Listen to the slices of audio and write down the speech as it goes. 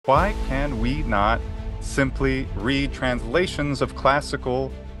Why can we not simply read translations of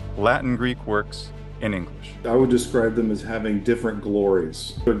classical Latin Greek works in English? I would describe them as having different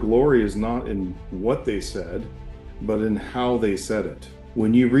glories. The glory is not in what they said, but in how they said it.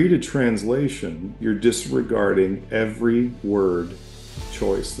 When you read a translation, you're disregarding every word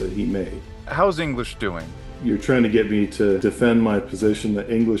choice that he made. How's English doing? You're trying to get me to defend my position that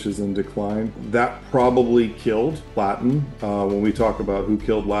English is in decline. That probably killed Latin. When we talk about who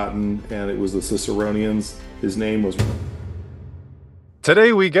killed Latin, and it was the Ciceronians, his name was.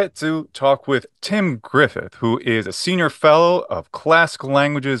 Today we get to talk with Tim Griffith, who is a senior fellow of classical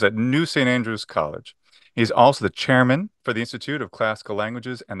languages at New St. Andrews College. He's also the chairman for the Institute of Classical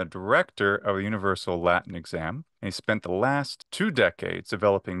Languages and the director of the Universal Latin Exam. And he spent the last 2 decades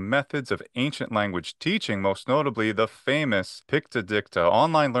developing methods of ancient language teaching, most notably the famous Picta Dicta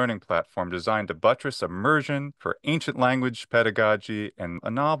online learning platform designed to buttress immersion for ancient language pedagogy in a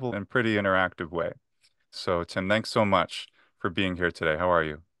novel and pretty interactive way. So, Tim, thanks so much for being here today. How are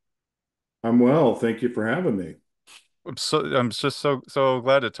you? I'm well. Thank you for having me. I'm just so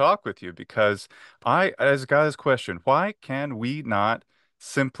glad to talk with you because I as got this question, why can we not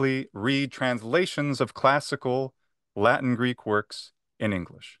simply read translations of classical Latin Greek works in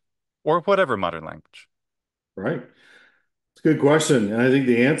English or whatever modern language? Right. It's a good question. And I think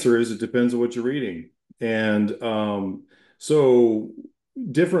the answer is it depends on what you're reading. And so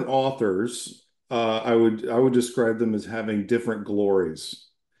different authors, I would describe them as having different glories.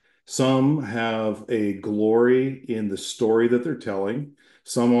 Some have a glory in the story that they're telling.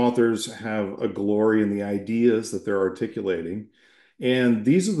 Some authors have a glory in the ideas that they're articulating. And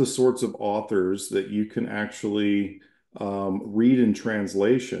these are the sorts of authors that you can actually read in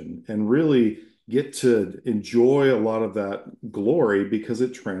translation and really get to enjoy a lot of that glory because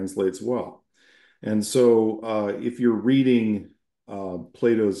it translates well. And so if you're reading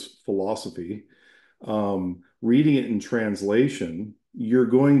Plato's philosophy, reading it in translation, you're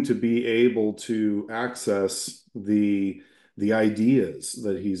going to be able to access the ideas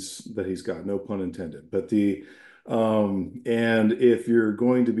that he's got, no pun intended. But the and if you're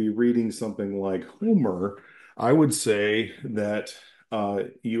going to be reading something like Homer, I would say that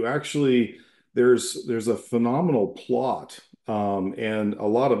you actually there's a phenomenal plot and a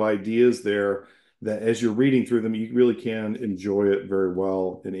lot of ideas there that as you're reading through them, you really can enjoy it very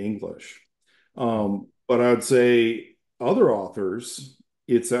well in English. But I would say other authors,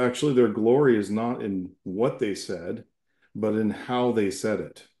 it's actually their glory is not in what they said, but in how they said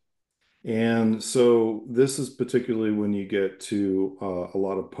it. And so this is particularly when you get to a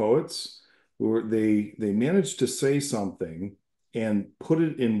lot of poets who they manage to say something and put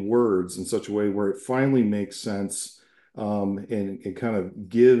it in words in such a way where it finally makes sense and it kind of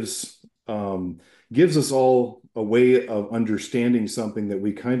gives us all a way of understanding something that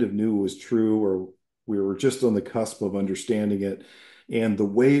we kind of knew was true or we were just on the cusp of understanding it. And the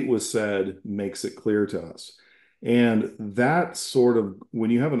way it was said makes it clear to us. And that sort of, when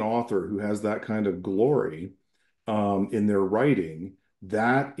you have an author who has that kind of glory in their writing,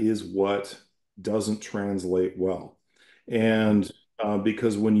 that is what doesn't translate well. And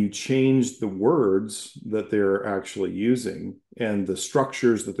because when you change the words that they're actually using and the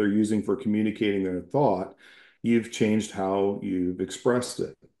structures that they're using for communicating their thought, you've changed how you've expressed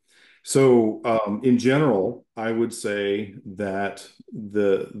it. So, in general, I would say that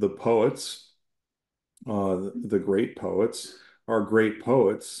the poets the great poets are great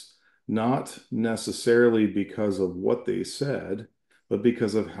poets, not necessarily because of what they said, but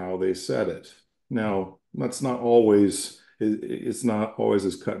because of how they said it. Now, that's not always, it's not always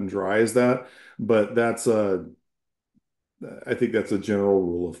as cut and dry as that, but I think that's a general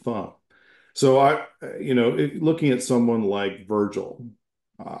rule of thumb. So looking at someone like Virgil,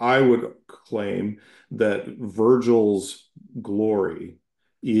 I would claim that Virgil's glory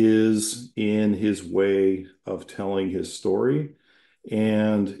is in his way of telling his story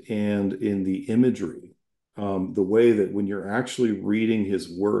and in the imagery. The way that when you're actually reading his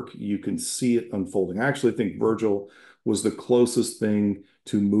work, you can see it unfolding. I actually think Virgil was the closest thing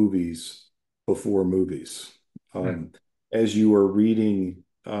to movies before movies. Hmm. As you are reading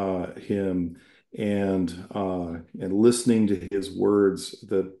him and listening to his words,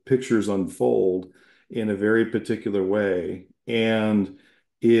 the pictures unfold in a very particular way. And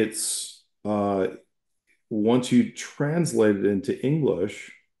it's once you translate it into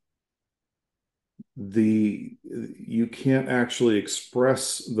English, the you can't actually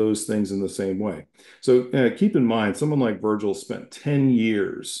express those things in the same way. So keep in mind, someone like Virgil spent 10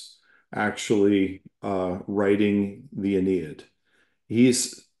 years actually writing the Aeneid.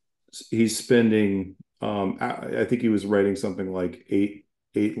 He's he's spending I think he was writing something like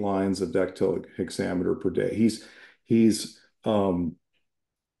 8 lines of dactylic hexameter per day. He's he is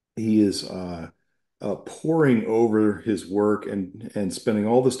poring over his work and spending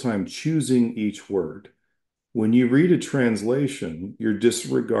all this time choosing each word. When you read a translation, you're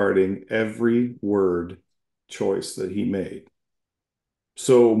disregarding every word choice that he made.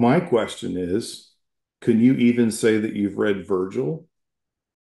 So my question is, can you even say that you've read Virgil?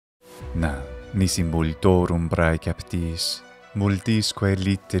 Na, nisi multorum praeceptis, multisque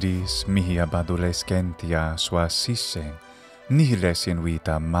litteris mihi ab adolescentia suassisse, nihiles in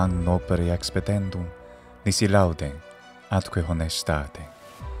vita magno opere expedendum, nisi laudem, atque honestate.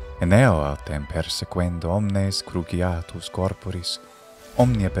 En eo autem persequendo omnes cruciatus corporis,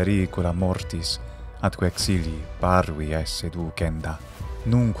 omnia pericula mortis, atque exilii parvi esse ducenda,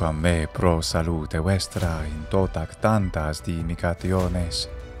 nunquam me pro salute vestra in totac tantas dimicationes,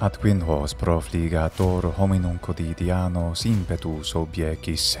 ad quinhos profligator hominum quotidianos impetus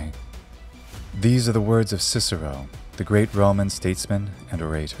obiecisse. These are the words of Cicero, the great Roman statesman and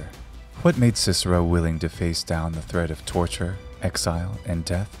orator. What made Cicero willing to face down the threat of torture, exile, and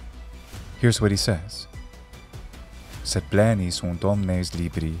death? Here's what he says. Sed pleni sunt omnes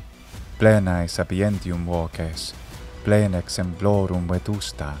libri, plenae sapientium voces, plena exemplorum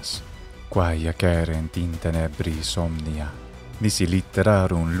vetustas, quae acerent in tenebris omnia, nisi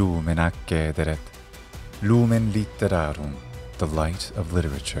litterarum lumen accederet. Lumen literarum, the light of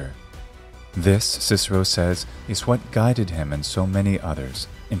literature. This, Cicero says, is what guided him and so many others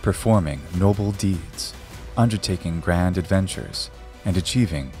in performing noble deeds, undertaking grand adventures, and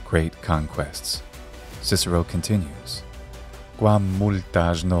achieving great conquests. Cicero continues, Quam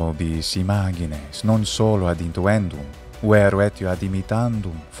multas nobis imagines non solo ad intuendum, vero etio ad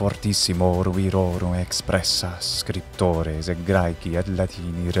imitandum, fortissimo virorum expressas scriptores et Graeci et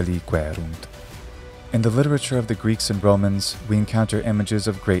Latini reliquerunt. In the literature of the Greeks and Romans, we encounter images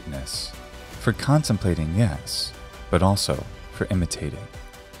of greatness, for contemplating, yes, but also for imitating.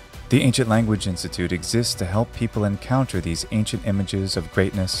 The Ancient Language Institute exists to help people encounter these ancient images of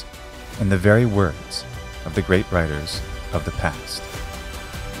greatness in the very words of the great writers of the past.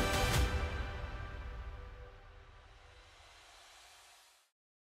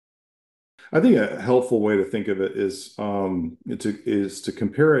 I think a helpful way to think of it is to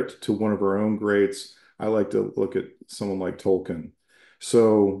compare it to one of our own greats. I like to look at someone like Tolkien.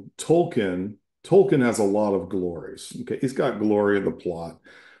 So Tolkien has a lot of glories. Okay, he's got glory in the plot,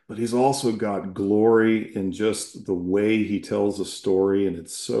 but he's also got glory in just the way he tells a story, and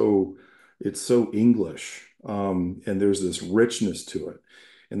it's so English, and there's this richness to it,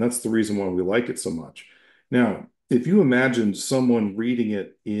 and that's the reason why we like it so much. Now, if you imagine someone reading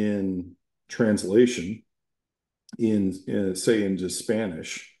it in translation in say into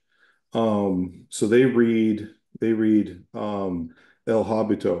Spanish. So they read El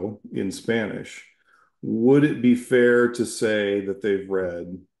Habito in Spanish. Would it be fair to say that they've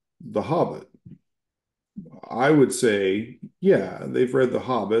read The Hobbit? I would say, yeah, they've read The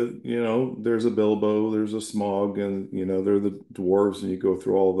Hobbit. You know, there's a Bilbo, there's a Smaug, and they're the dwarves, and you go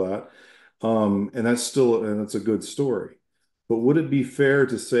through all of that. And that's a good story. But would it be fair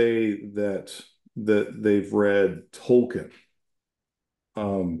to say that they've read Tolkien?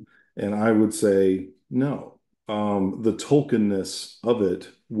 And I would say no. The Tolkienness of it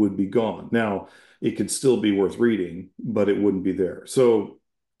would be gone. Now, it could still be worth reading, but it wouldn't be there. So,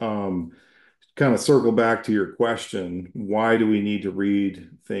 um, kind of circle back to your question, why do we need to read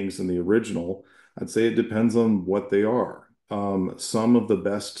things in the original? I'd say it depends on what they are. Some of the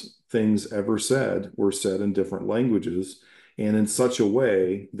best things ever said were said in different languages and in such a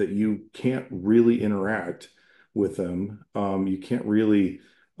way that you can't really interact with them. You can't really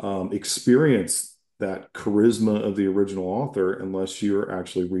experience that charisma of the original author unless you're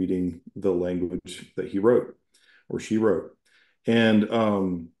actually reading the language that he wrote or she wrote.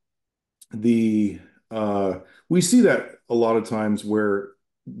 And the we see that a lot of times where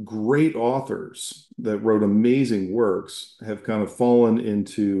great authors that wrote amazing works have kind of fallen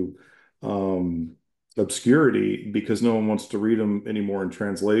into obscurity because no one wants to read them anymore in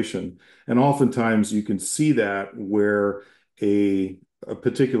translation. And oftentimes you can see that where a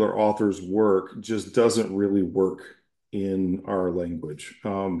particular author's work just doesn't really work in our language.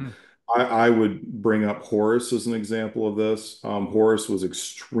 Hmm. I would bring up Horace as an example of this. Horace was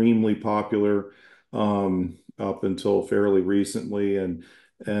extremely popular up until fairly recently, and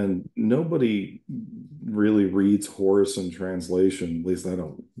nobody really reads Horace in translation. At least I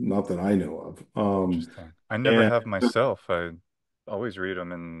don't, not that I know of. Interesting. I never And have myself. I always read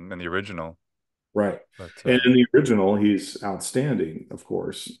them in the original, right, but and in the original, he's outstanding, of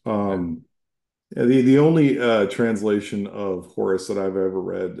course. yeah. Yeah, the only translation of Horace that I've ever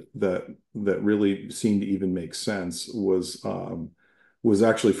read that really seemed to even make sense was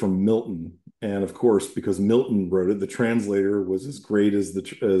actually from Milton. And of course, because Milton wrote it, the translator was as great as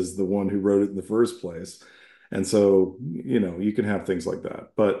the one who wrote it in the first place. And so, you can have things like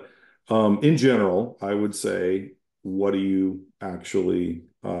that. But in general, I would say, what are you actually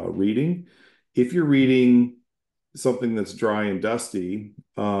reading? If you're reading something that's dry and dusty,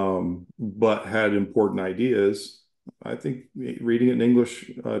 but had important ideas, I think reading it in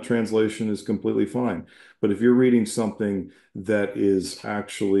English translation is completely fine. But if you're reading something that is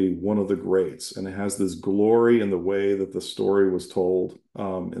actually one of the greats and it has this glory in the way that the story was told,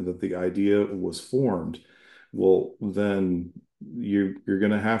 and that the idea was formed, well, then you're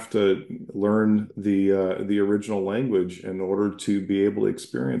going to have to learn the original language in order to be able to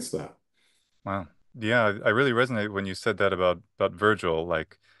experience that. Wow. Yeah, I really resonate when you said that about Virgil,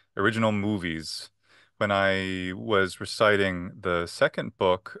 like original movies. When I was reciting the second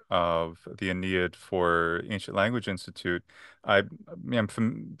book of the Aeneid for Ancient Language Institute, I am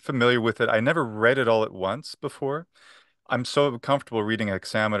familiar with it. I never read it all at once before. I'm so comfortable reading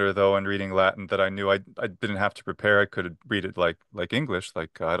hexameter though and reading Latin that I knew I didn't have to prepare. I could read it like English,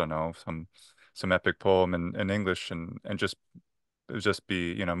 like I don't know, some epic poem in English and just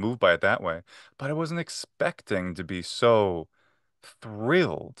be, moved by it that way. But I wasn't expecting to be so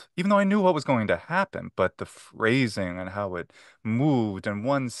thrilled, even though I knew what was going to happen, but the phrasing and how it moved and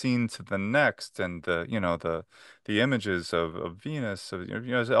one scene to the next and the images of Venus, of,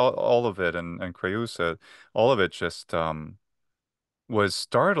 all of it and Creusa, all of it just was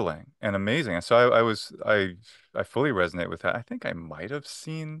startling and amazing. And so I fully resonate with that. I think I might have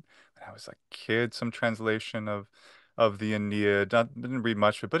seen when I was a kid some translation of the Aeneid. Didn't read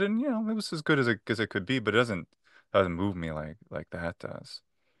much of it, but it was as good as it could be. But it doesn't move me like that does.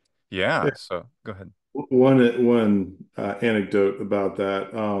 Yeah. So go ahead. One anecdote about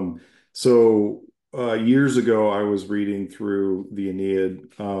that. Years ago, I was reading through the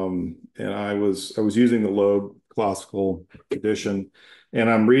Aeneid, and I was using the Loeb Classical Edition, and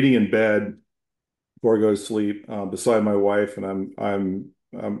I'm reading in bed before I go to sleep, beside my wife, and I'm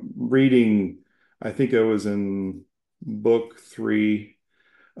reading. I think I was in book three,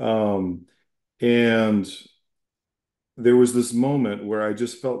 um, and there was this moment where I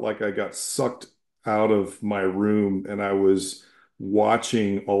just felt like I got sucked out of my room and I was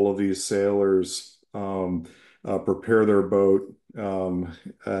watching all of these sailors prepare their boat, and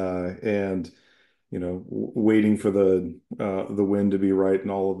waiting for the wind to be right and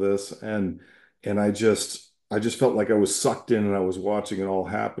all of this, and I just felt like I was sucked in and I was watching it all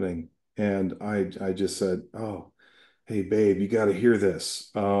happening, and I just said, "Oh, hey babe, you got to hear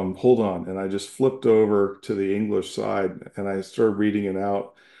this. Hold on." And I just flipped over to the English side and I started reading it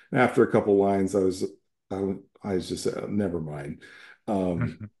out. And after a couple lines, I was just never mind.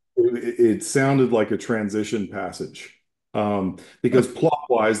 It sounded like a transition passage, because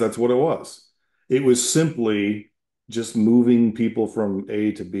plot-wise, that's what it was. It was simply just moving people from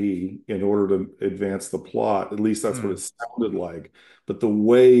A to B in order to advance the plot. At least that's what it Hmm. sounded like. But the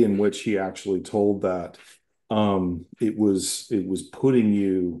way in which he actually told that, it was putting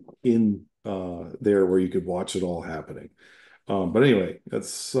you in there where you could watch it all happening. But anyway,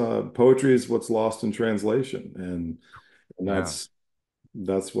 that's poetry is what's lost in translation, and Yeah.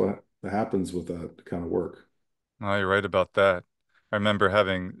 that's what happens with that kind of work. No, you're right about that. I remember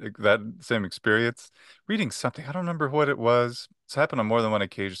having that same experience, reading something. I don't remember what it was. It's happened on more than one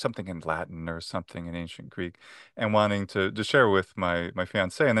occasion, something in Latin or something in ancient Greek, and wanting to share with my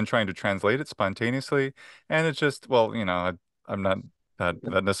fiance, and then trying to translate it spontaneously. And it just, well, I'm not that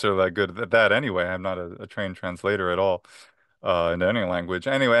necessarily that good at that anyway. I'm not a trained translator at all into any language.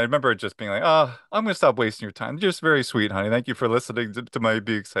 Anyway, I remember it just being like, "Oh, I'm gonna stop wasting your time. Just very sweet, honey. Thank you for listening to my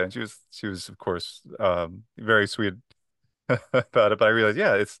being excited." She was of course very sweet about it, but I realized,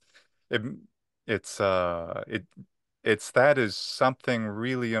 yeah, it it's that is something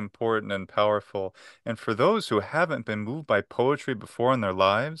really important and powerful. And for those who haven't been moved by poetry before in their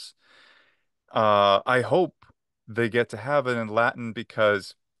lives, I hope they get to have it in Latin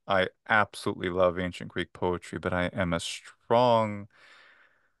because I absolutely love ancient Greek poetry, but I am a strong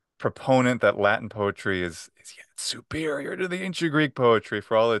proponent that Latin poetry is yet superior to the ancient Greek poetry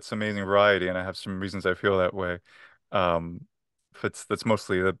for all its amazing variety, and I have some reasons I feel that way. Um, that's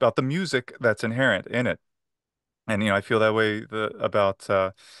mostly about the music that's inherent in it, and I feel that way about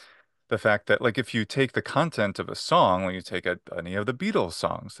the fact that like if you take the content of a song, when you take any of the Beatles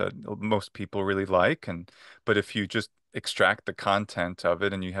songs that most people really like, but if you just extract the content of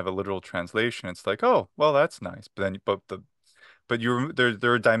it and you have a literal translation, it's like, oh, well, that's nice, but but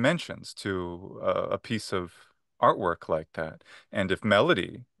there are dimensions to a piece of artwork like that. And if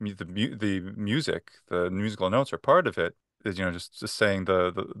melody, the music, the musical notes are part of it, is, just saying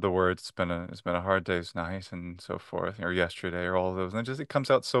the words, it's been a hard day's night and so forth, or yesterday, or all of those, and it comes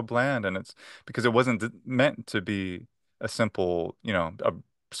out so bland, and it's because it wasn't meant to be a simple, a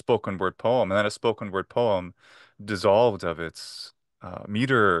spoken word poem, and then a spoken word poem dissolved of its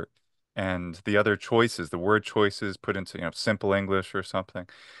meter and the other choices, the word choices put into, simple English or something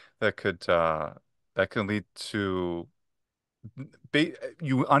that could uh, that can lead to ba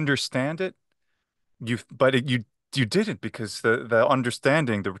you understand it, you didn't, because the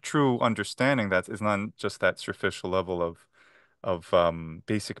understanding, the true understanding, that is not just that superficial level of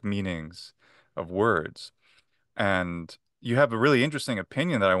basic meanings of words. And you have a really interesting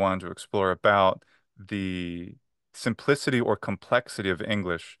opinion that I wanted to explore about the simplicity or complexity of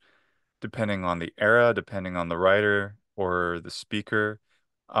English, depending on the era, depending on the writer or the speaker.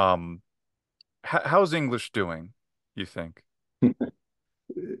 Um, how's English doing, you think?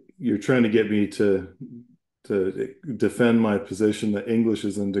 You're trying to get me to defend my position that English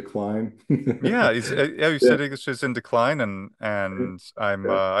is in decline. Yeah, yeah, you Yeah, said English is in decline, and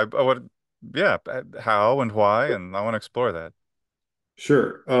yeah. I would, yeah, how and why, and I want to explore that.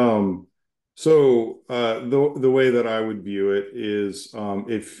 Sure. The way that I would view it is,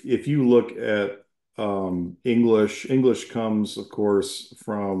 if you look at English comes, of course,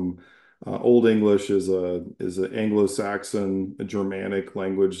 from Old English is an Anglo-Saxon, a Germanic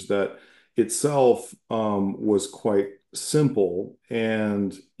language that itself was quite simple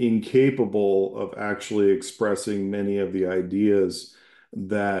and incapable of actually expressing many of the ideas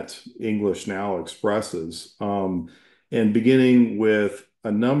that English now expresses. And beginning with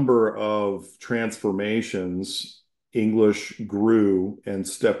a number of transformations, English grew and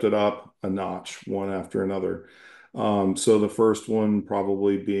stepped it up a notch, one after another. So the first one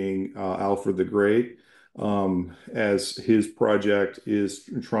probably being Alfred the Great, as his project is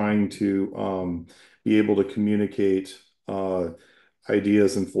trying to be able to communicate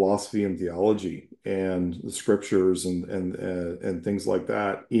ideas in philosophy and theology and the scriptures and things like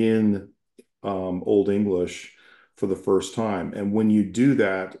that in Old English for the first time. And when you do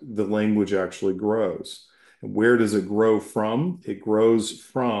that, the language actually grows. And where does it grow from? It grows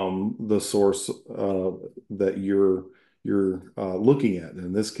from the source that you're looking at.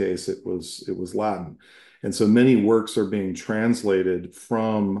 In this case, it was Latin. And so many works are being translated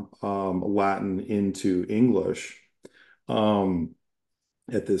from Latin into English. Um,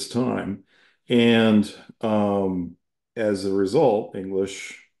 at this time. And as a result,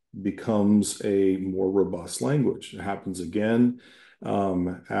 English becomes a more robust language. It happens again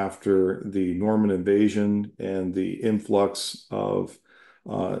after the Norman invasion and the influx of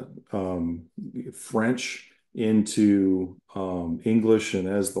uh, um, French into English. And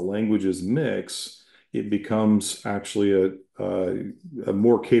as the languages mix, it becomes actually a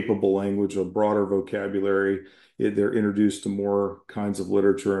more capable language, a broader vocabulary. They're introduced to more kinds of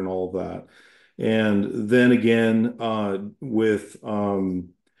literature and all of that. And then again, with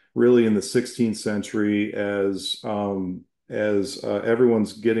really in the 16th century, as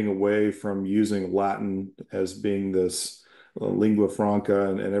everyone's getting away from using Latin as being this lingua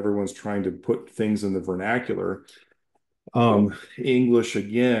franca, and everyone's trying to put things in the vernacular, English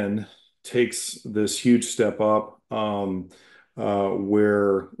again takes this huge step up,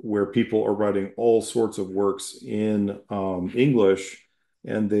 where people are writing all sorts of works in English,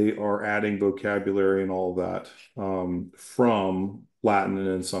 and they are adding vocabulary and all that from Latin and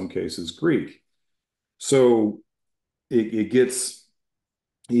in some cases Greek. So it gets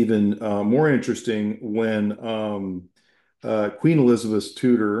even more interesting when Queen Elizabeth's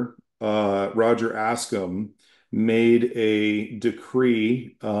tutor, Roger Ascham, made a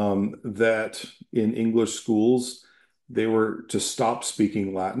decree that in English schools they were to stop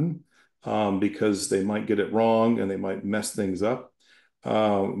speaking Latin because they might get it wrong and they might mess things up.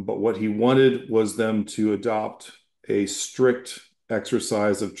 But what he wanted was them to adopt a strict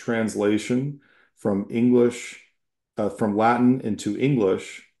exercise of translation from English, from Latin into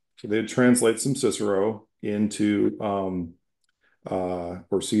English. So they'd translate some Cicero into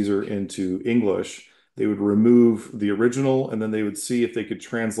or Caesar into English. They would remove the original, and then they would see if they could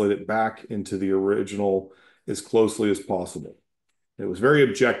translate it back into the original as closely as possible. It was very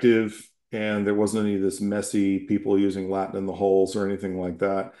objective, and there wasn't any of this messy people using Latin in the holes or anything like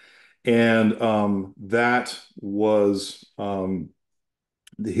that. And that was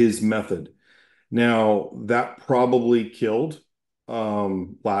his method. Now, that probably killed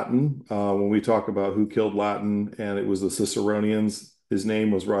Latin. When we talk about who killed Latin, and it was the Ciceronians, his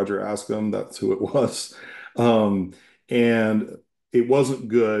name was Roger Ascham. That's who it was. Um, and it wasn't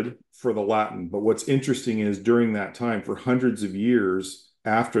good for the Latin. But what's interesting is during that time, for hundreds of years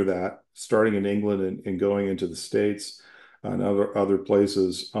after that, starting in England and going into the States and other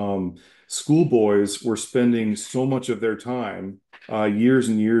places, schoolboys were spending so much of their time, years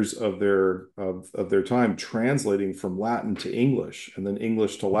and years of their time translating from Latin to English and then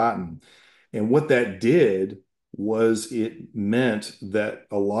English to Latin. And what that did was it meant that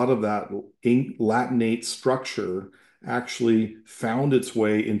a lot of that Latinate structure actually found its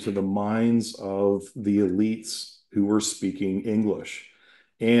way into the minds of the elites who were speaking English.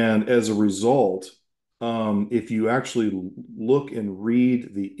 And as a result, if you actually look and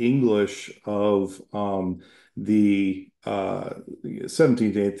read the English of the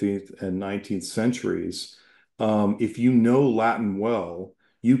 17th, 18th, and 19th centuries, if you know Latin well,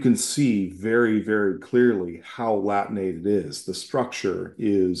 you can see very, very clearly how Latinated it is. The structure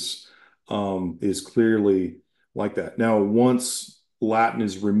is clearly like that. Now, once Latin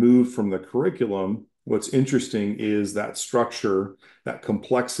is removed from the curriculum, what's interesting is that structure, that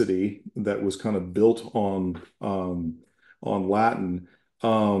complexity that was kind of built on Latin,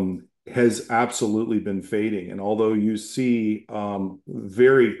 has absolutely been fading. And although you see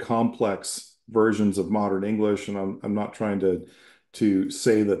very complex versions of modern English, and I'm not trying to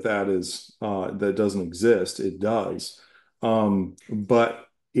say that that doesn't exist. It does, but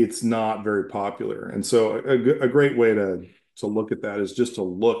it's not very popular. And so a great way to look at that is just to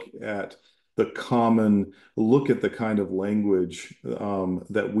look at the kind of language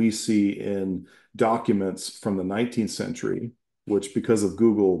that we see in documents from the 19th century, which because of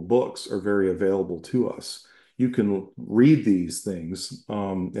Google Books are very available to us. You can read these things,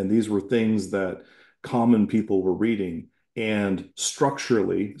 and these were things that common people were reading. And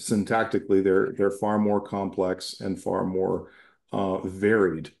structurally, syntactically, they're far more complex and far more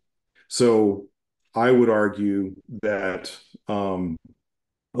varied. So I would argue that over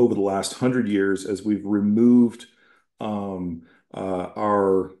the last 100 years, as we've removed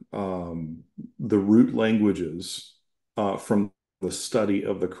our the root languages from the study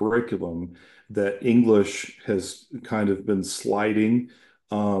of the curriculum, that English has kind of been sliding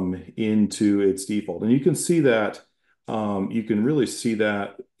into its default. And you can see that you can really see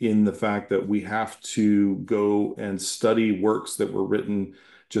that in the fact that we have to go and study works that were written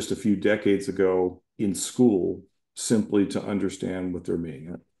just a few decades ago in school simply to understand what they're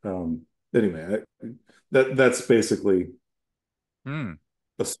meaning. Anyway, that's basically Hmm.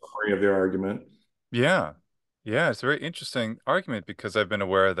 a summary of their argument. Yeah. Yeah, it's a very interesting argument because I've been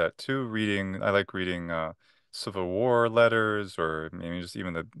aware of that too. I like reading Civil War letters or maybe just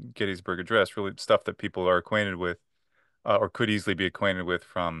even the Gettysburg Address, really stuff that people are acquainted with or could easily be acquainted with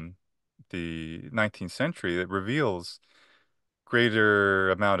from the 19th century that reveals greater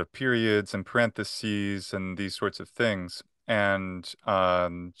amount of periods and parentheses and these sorts of things. And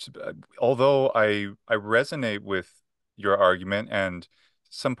although I resonate with your argument and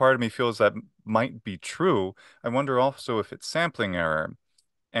some part of me feels that might be true, I wonder also if it's sampling error.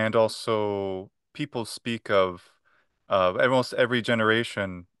 And also, people speak of almost every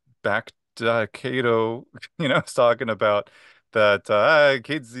generation back to Cato, is talking about that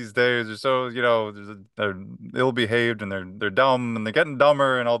kids these days are so, they're ill-behaved and they're dumb and they're getting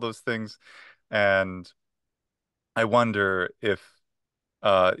dumber and all those things. And I wonder if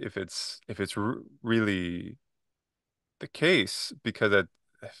it's r really the case because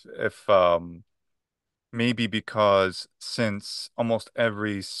if maybe because since almost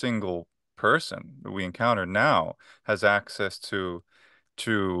every single person that we encounter now has access to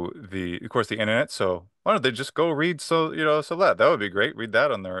of course, the internet. So why don't they just go read Celeste? That would be great. Read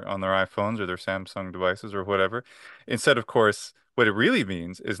that on their iPhones or their Samsung devices or whatever. Instead, of course, what it really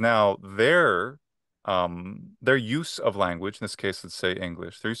means is now their use of language, in this case, let's say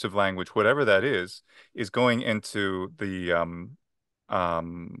English, their use of language, whatever that is going into the um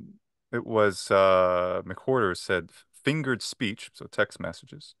it was McWhorter said fingered speech, so text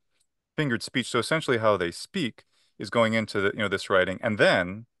messages. Fingered speech. So essentially how they speak is going into this writing, and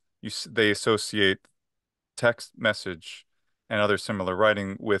then they associate text message and other similar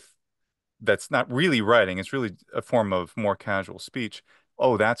writing with that's not really writing, it's really a form of more casual speech.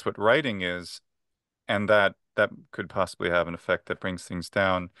 Oh, that's what writing is, and that could possibly have an effect that brings things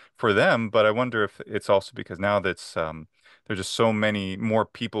down for them. But I wonder if it's also because now that's there's just so many more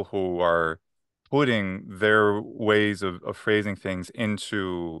people who are putting their ways of phrasing things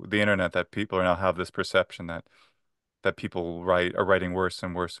into the internet that people are now have this perception that people are writing worse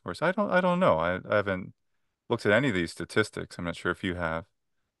and worse and worse. I don't know. I haven't looked at any of these statistics. I'm not sure if you have.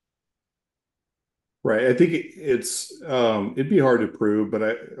 Right. I think it'd be hard to prove, but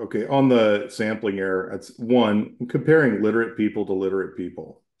okay, on the sampling error, it's one, comparing literate people to literate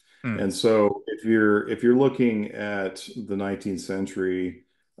people. Hmm. And so if you're looking at the 19th century,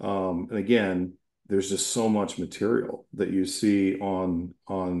 and again, there's just so much material that you see on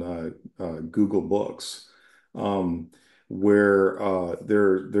Google Books, um, where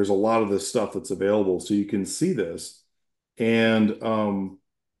there's a lot of this stuff that's available, so you can see this. And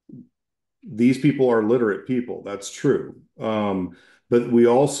these people are literate people. That's true. But we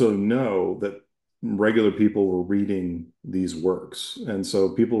also know that regular people were reading these works. And so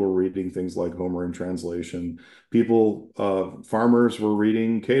people were reading things like Homer in translation. Farmers were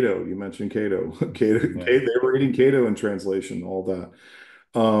reading Cato. You mentioned Cato. Yeah. They were reading Cato in translation, all that.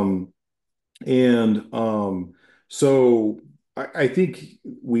 Um, and so I think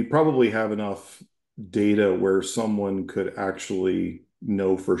we probably have enough data where someone could actually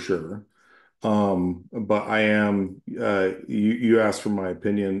know for sure. But you asked for my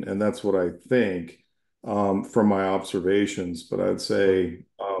opinion, and that's what I think, from my observations. But I'd Right. say,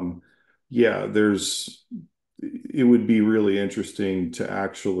 yeah, it would be really interesting to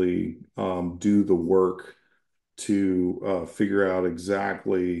actually, do the work to, figure out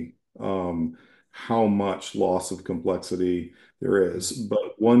exactly, how much loss of complexity there is. Mm.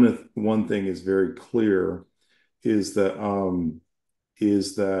 But one thing is very clear is that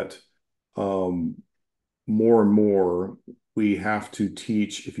um, more and more we have to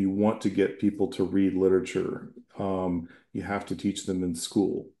teach, if you want to get people to read literature, you have to teach them in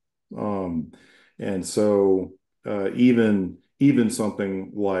school. Um, and so even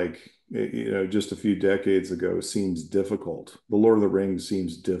something like, just a few decades ago seems difficult. The Lord of the Rings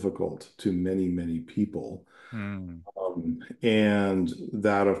seems difficult to many, many people. Mm. And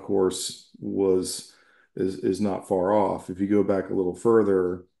that, of course, is not far off. If you go back a little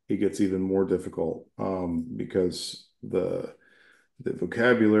further, it gets even more difficult, because the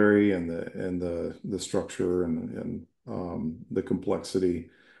vocabulary and the structure and the complexity,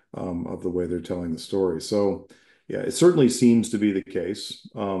 of the way they're telling the story. So, yeah, it certainly seems to be the case.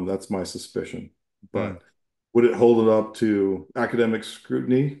 That's my suspicion. Mm. But would it hold it up to academic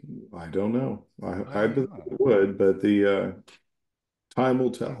scrutiny? I don't know. I I don't believe know. it would, but the time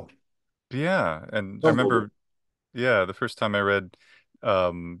will Mm. tell. Yeah, and I Some will. remember, yeah, the first time I read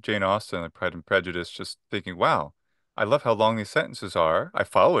Jane Austen, like Pride and Prejudice, just thinking, wow, I love how long these sentences are. I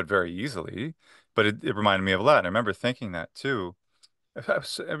follow it very easily, but it reminded me of a lot. And I remember thinking that too.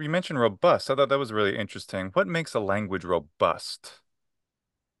 You mentioned robust. I thought that was really interesting. What makes a language robust?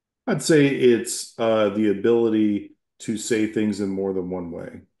 I'd say it's, the ability to say things in more than one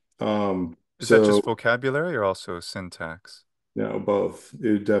way. Is that So just vocabulary or also syntax? both.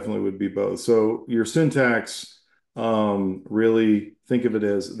 It definitely would be both. So your syntax, really think of it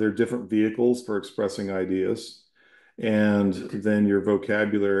as they're different vehicles for expressing ideas. And then your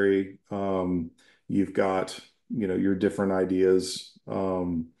vocabulary, you've got, your different ideas,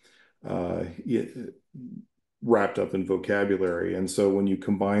 wrapped up in vocabulary. And so when you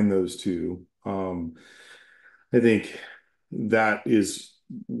combine those two, I think that is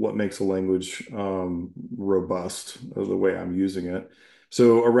what makes a language, robust, the way I'm using it.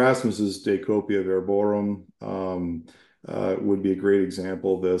 So Erasmus's De Copia Verborum, would be a great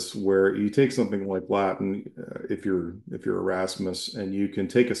example of this, where you take something like Latin, if you're Erasmus, and you can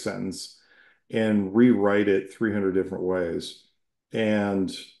take a sentence and rewrite it 300 different ways.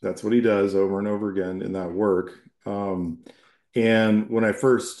 And that's what he does over and over again in that work. And when I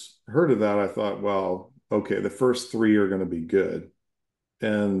first heard of that, I thought, well, okay, the first three are going to be good,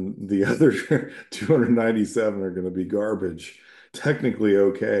 and the other 297 are going to be garbage, technically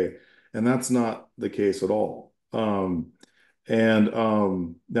okay. And that's not the case at all. And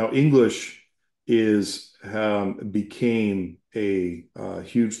now English became a,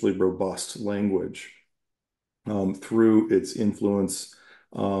 hugely robust language, through its influence,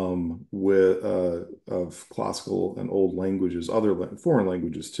 of classical and old languages, foreign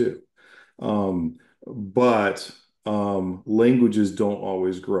languages too. But languages don't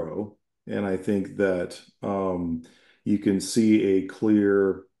always grow. And I think that, you can see a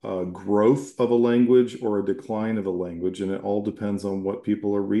clear, growth of a language or a decline of a language, and it all depends on what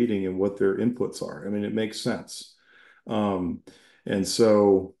people are reading and what their inputs are. I mean, it makes sense. Um, and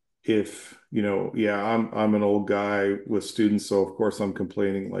so yeah, I'm an old guy with students, so of course I'm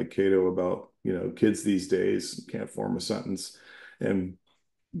complaining like Cato about, kids these days can't form a sentence. And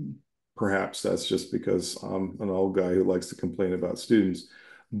perhaps that's just because I'm an old guy who likes to complain about students.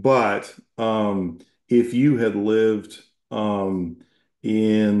 But, if you had lived,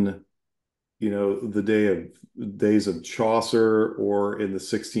 in the days of Chaucer or in the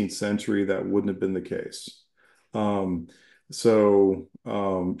 16th century, that wouldn't have been the case. Um,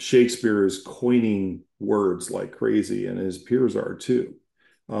 Shakespeare is coining words like crazy, and his peers are too.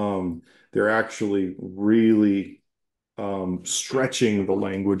 They're actually really stretching the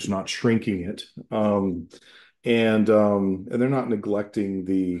language, not shrinking it. And they're not neglecting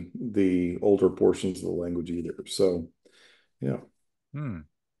the older portions of the language either. So yeah, Hmm.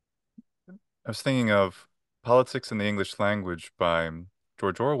 I was thinking of Politics in the English Language by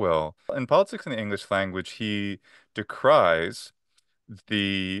George Orwell. In Politics in the English Language, he decries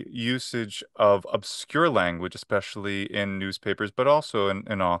the usage of obscure language, especially in newspapers, but also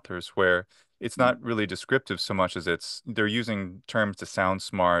in authors, where it's not really descriptive so much as they're using terms to sound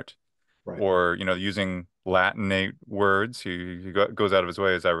smart right, or, using Latinate words. He goes out of his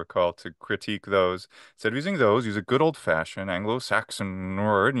way, as I recall, to critique those. Instead of using those, use a good old-fashioned Anglo-Saxon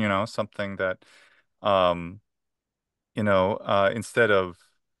word, something that, um, instead of,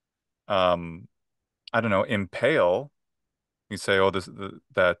 um, I don't know, impale. You say, oh,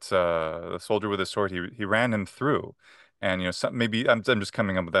 the soldier with a sword, he ran him through, and maybe I'm just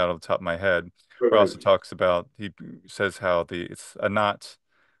coming up with that off the top of my head. Where it right, also talks about he says how it's a not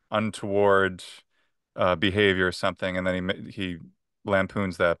untoward behavior or something, and then he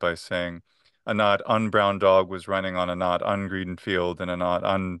lampoons that by saying a not unbrown dog was running on a not ungreen field and a not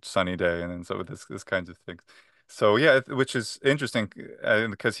unsunny day, and then so this kinds of things. So yeah, which is interesting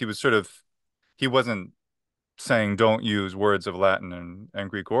because he wasn't saying don't use words of Latin and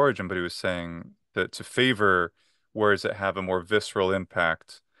Greek origin, but he was saying that to favor words that have a more visceral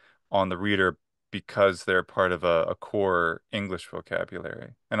impact on the reader because they're part of a core English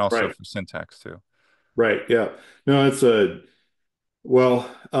vocabulary and also right, for syntax too. right. Yeah. No, it's a well,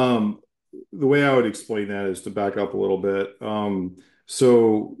 the way I would explain that is to back up a little bit.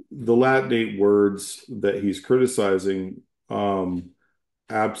 So the Latinate words that he's criticizing,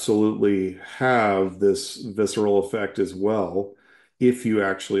 absolutely have this visceral effect as well, if you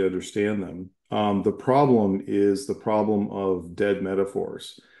actually understand them. The problem is the problem of dead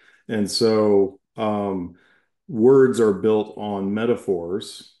metaphors. And so words are built on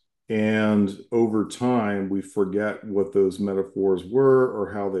metaphors. And over time, we forget what those metaphors were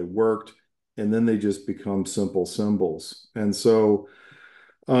or how they worked. And then they just become simple symbols. And so,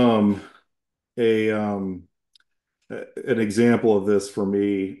 um, a an example of this for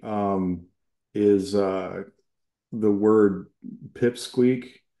me is the word pipsqueak,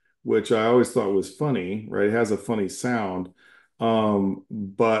 which I always thought was funny, right? It has a funny sound.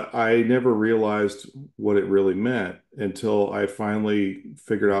 But I never realized what it really meant until I finally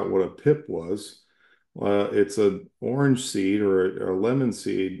figured out what a pip was. It's an orange seed or a lemon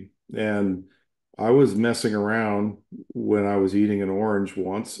seed. And I was messing around when I was eating an orange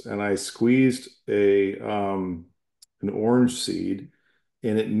once, and I squeezed an orange seed,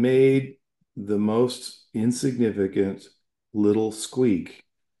 and it made the most insignificant little squeak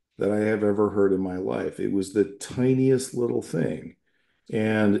that I have ever heard in my life. It was the tiniest little thing.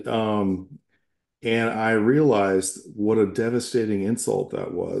 And and I realized what a devastating insult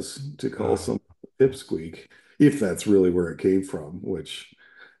that was to call Oh. someone a pipsqueak, if that's really where it came from, which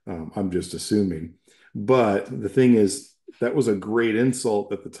I'm just assuming. But the thing is, that was a great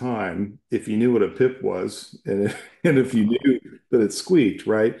insult at the time if you knew what a pip was and if you Oh. knew that it squeaked,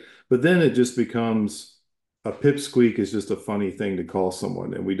 right? But then it just becomes a pipsqueak is just a funny thing to call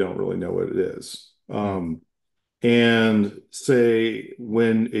someone, and we don't really know what it is. Hmm. And say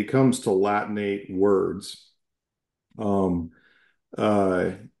when it comes to Latinate words, um,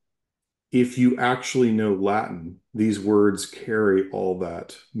 uh, if you actually know Latin, these words carry all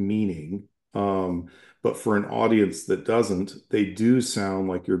that meaning. Um, but for an audience that doesn't, they do sound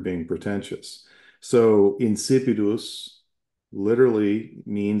like you're being pretentious. So insipidus literally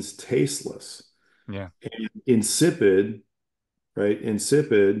means tasteless. Yeah. And insipid, right?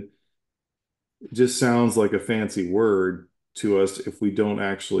 Insipid just sounds like a fancy word to us if we don't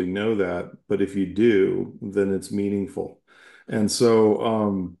actually know that. But if you do, then it's meaningful. And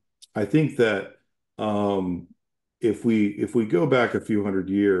so I think that um, if we go back a few hundred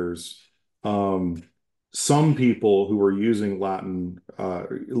years, um, some people who were using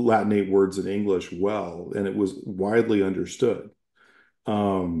Latinate words in English well, and it was widely understood.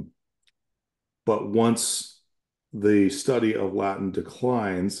 Um, but once the study of Latin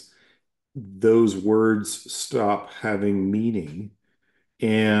declines, those words stop having meaning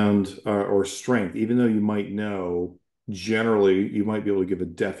and or strength, even though you might know generally, you might be able to give a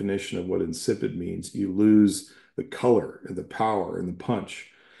definition of what insipid means. You lose the color and the power and the punch.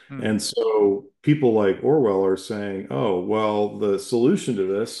 Hmm. And so people like Orwell are saying, oh, well, the solution to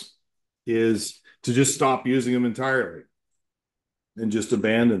this is to just stop using them entirely and just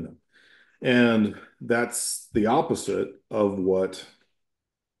abandon them. And that's the opposite of what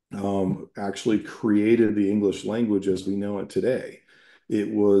actually created the English language as we know it today. It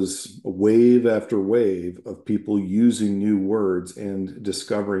was a wave after wave of people using new words and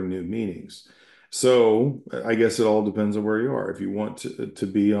discovering new meanings. So I guess it all depends on where you are. If you want to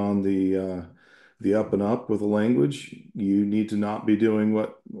be on the up and up with a language, you need to not be doing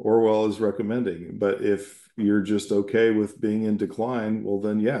what Orwell is recommending. But if you're just okay with being in decline, well,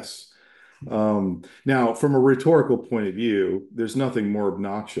 then yes. Now, from a rhetorical point of view, there's nothing more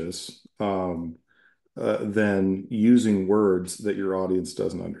obnoxious than using words that your audience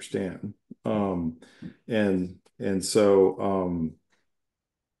doesn't understand. Um, and so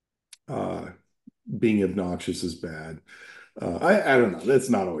uh, being obnoxious is bad. I don't know. That's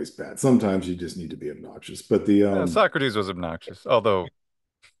not always bad. Sometimes you just need to be obnoxious. But the Socrates was obnoxious, although,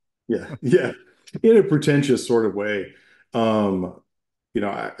 yeah, yeah, in a pretentious sort of way. Um,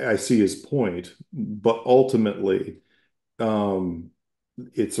 I see his point, but ultimately, um,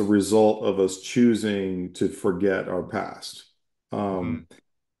 it's a result of us choosing to forget our past. hmm, Um,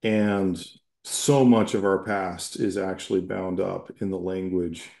 and so much of our past is actually bound up in the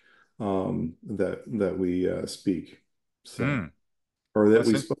language that we speak. So, hmm, or that that's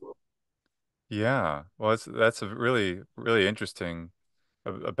we in, spoke. yeah. Well, that's a really really interesting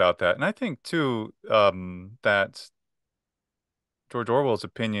about that, and I think too that George Orwell's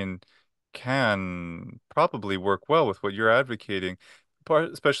opinion can probably work well with what you're advocating,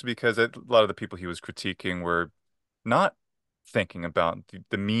 especially because a lot of the people he was critiquing were not thinking about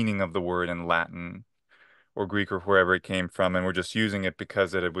the meaning of the word in Latin or Greek or wherever it came from, and were just using it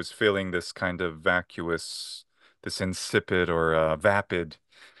because it was filling this kind of vacuous, this insipid or vapid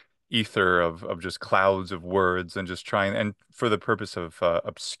ether of just clouds of words and just trying and for the purpose of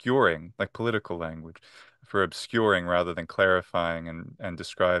obscuring, like political language, for obscuring rather than clarifying and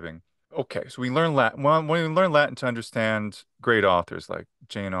describing. Okay, so we learn Latin. Well, when we learn Latin to understand great authors like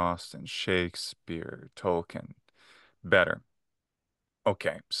Jane Austen, Shakespeare, Tolkien better.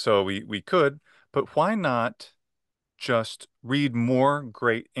 Okay, so we could, but why not just read more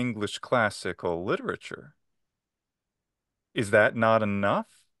great English classical literature? Is that not enough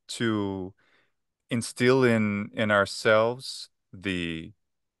to instill in ourselves the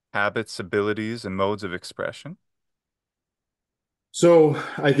habits, abilities, and modes of expression? So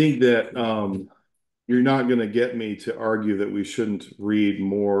I think that you're not going to get me to argue that we shouldn't read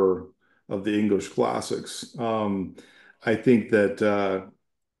more of the English classics. I think that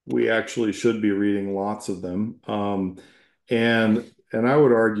we actually should be reading lots of them. And I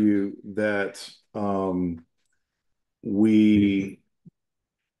would argue that we,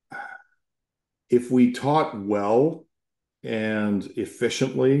 if we taught well and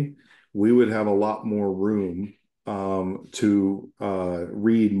efficiently, we would have a lot more room to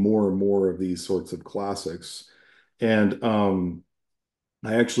read more and more of these sorts of classics. And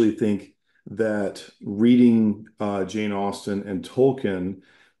I actually think that reading Jane Austen and Tolkien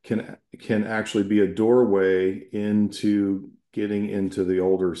can actually be a doorway into getting into the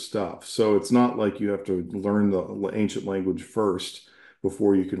older stuff. So it's not like you have to learn the ancient language first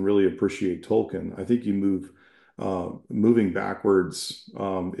before you can really appreciate Tolkien. I think you moving backwards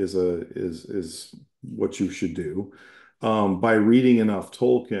is what you should do. By reading enough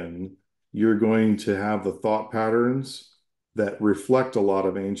Tolkien, you're going to have the thought patterns that reflect a lot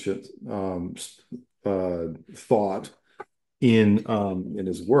of ancient thought in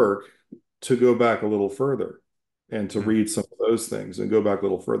his work to go back a little further and to Hmm. read some of those things and go back a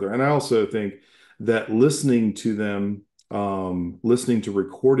little further. And I also think that listening to them, listening to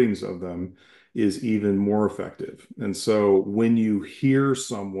recordings of them is even more effective. And so when you hear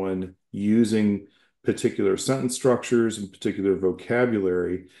someone using particular sentence structures and particular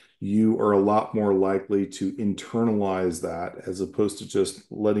vocabulary, you are a lot more likely to internalize that as opposed to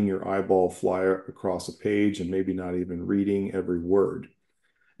just letting your eyeball fly across a page and maybe not even reading every word.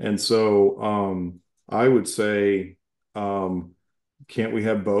 And so I would say, um, can't we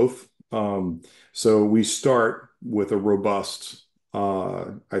have both? So we start with a robust,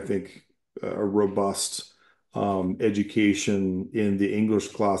 I think, a robust education in the English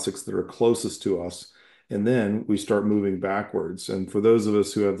classics that are closest to us. And then we start moving backwards. And for those of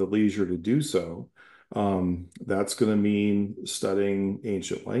us who have the leisure to do so, that's going to mean studying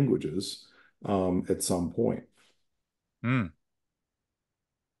ancient languages at some point. Hmm.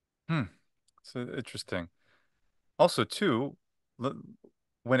 Hmm. So interesting. Also, too, l-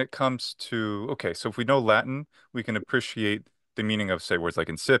 when it comes to, okay, so if we know Latin, we can appreciate the meaning of, say, words like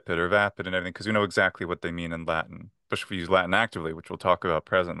insipid or vapid and everything because we know exactly what they mean in Latin. especially if we use Latin actively, which we'll talk about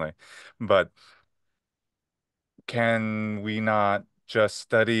presently. But can we not just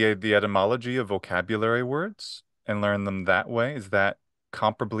study the etymology of vocabulary words and learn them that way? Is that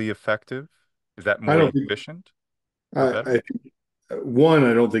comparably effective? Is that I more don't think efficient or I, better? I one,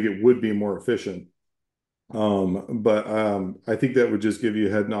 I don't think it would be more efficient. But I think that would just give you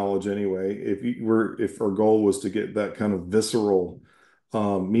head knowledge anyway. If our goal was to get that kind of visceral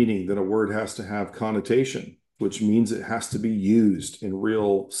meaning, then a word has to have connotation, which means it has to be used in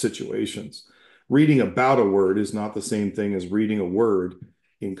real situations. Reading about a word is not the same thing as reading a word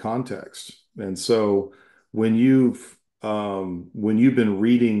in context. And so when you've been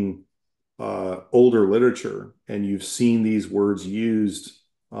reading older literature and you've seen these words used,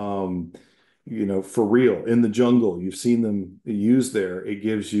 um, for real in the jungle, you've seen them used there, it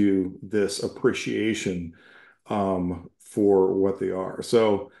gives you this appreciation for what they are.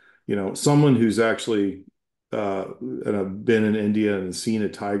 So, someone who's actually been in India and seen a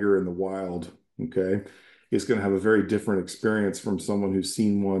tiger in the wild, okay, is going to have a very different experience from someone who's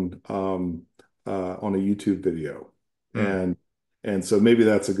seen one on a YouTube video. Hmm. And so maybe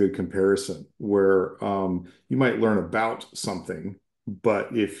that's a good comparison where you might learn about something,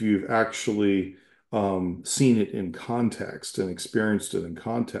 but if you've actually seen it in context and experienced it in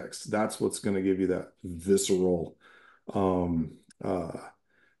context, that's what's going to give you that visceral um,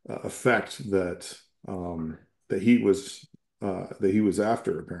 effect um, that he was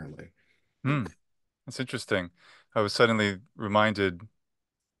after, apparently. Hmm. That's interesting. I was suddenly reminded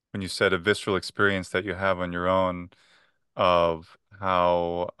when you said a visceral experience that you have on your own of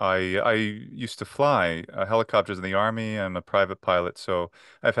how I used to fly helicopters in the Army. I'm a private pilot, so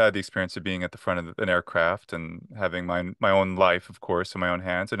I've had the experience of being at the front of an aircraft and having my own life, of course, in my own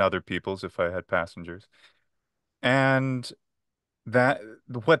hands and other people's if I had passengers. And that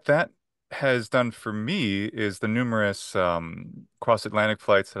what that has done for me is the numerous cross-Atlantic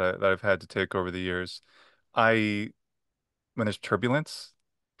flights that I've had to take over the years. I when there's turbulence,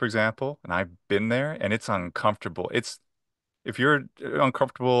 for example, and I've been there and it's uncomfortable. It's if you're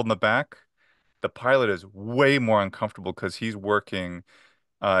uncomfortable in the back, the pilot is way more uncomfortable because he's working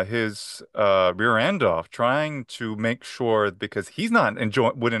his rear end off, trying to make sure because he's not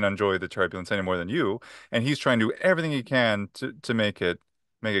enjoy wouldn't enjoy the turbulence any more than you, and he's trying to do everything he can to make it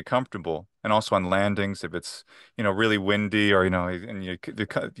comfortable. And also on landings, if it's really windy or and you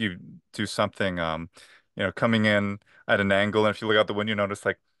do something coming in at an angle, and if you look out the window, you notice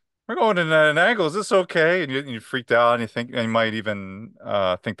like we're going in at an angle. Is this okay? And you freaked out, and you might even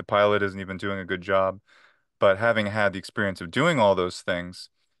think the pilot isn't even doing a good job. But having had the experience of doing all those things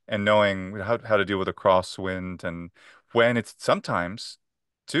and knowing how to deal with a crosswind and when it's sometimes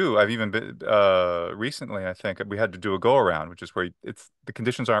too, I've even been recently, I think we had to do a go around, which is where it's the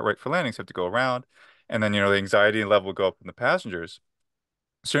conditions aren't right for landing, so you have to go around. And then, the anxiety level will go up in the passengers.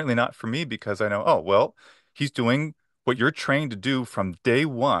 Certainly not for me because I know, oh, well, he's doing what you're trained to do from day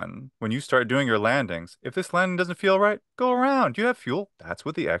one when you start doing your landings. If this landing doesn't feel right, go around. You have fuel. That's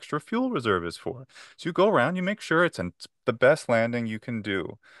what the extra fuel reserve is for. So you go around, you make sure it's the best landing you can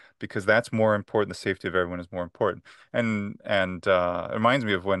do because that's more important. The safety of everyone is more important. And it reminds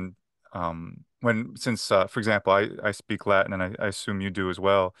me of when since for example, I speak Latin and I assume you do as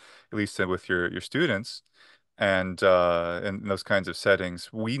well, at least with your students and in those kinds of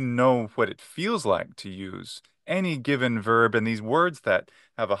settings, we know what it feels like to use any given verb and these words that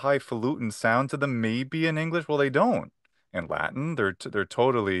have a highfalutin sound to them, maybe in English. Well, they don't. In Latin, they're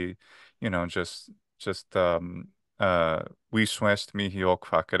totally, just we suest mihi hoc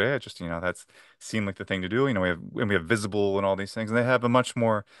facere. Just that's seemed like the thing to do. We have visible and all these things, and they have a much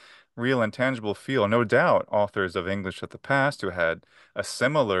more real and tangible feel. No doubt, authors of English of the past who had a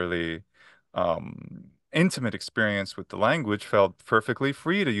similarly intimate experience with the language felt perfectly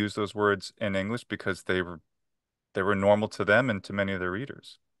free to use those words in English because they were normal to them and to many of their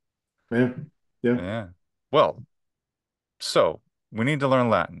readers. Yeah, yeah. Yeah. Well, so we need to learn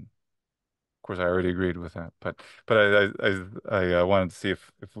Latin. Of course, I already agreed with that, but I wanted to see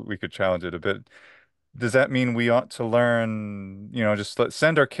if we could challenge it a bit. Does that mean we ought to learn, just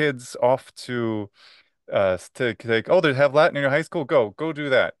send our kids off to take, oh, they have Latin in your high school? Go do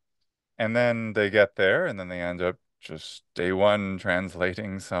that. And then they get there, and then they end up just day one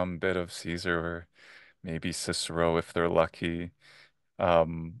translating some bit of Caesar or maybe Cicero if they're lucky.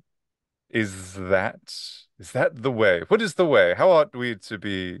 Um, is that the way? What is the way? How ought we to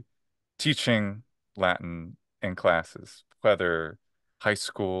be teaching Latin in classes, whether high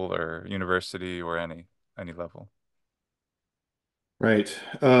school or university or any level? Right.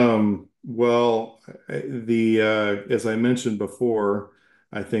 Well, as I mentioned before,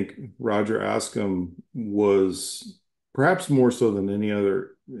 I think Roger Ascom was perhaps more so than any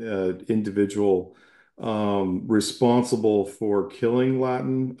other individual responsible for killing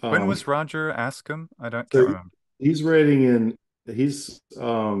Latin. When was Roger Askham? I don't can't So remember. he's writing in he's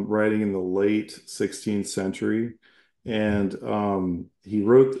writing in the late 16th century, and he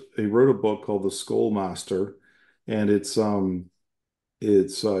wrote a book called The Schoolmaster, and it's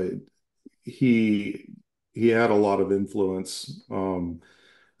he he had a lot of influence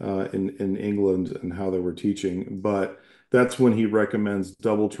in England and how they were teaching, but that's when he recommends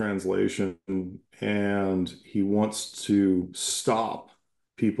double translation, and he wants to stop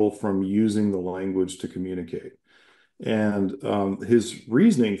people from using the language to communicate. And his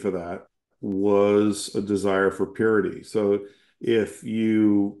reasoning for that was a desire for purity. So if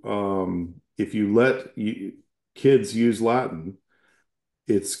you let kids use Latin,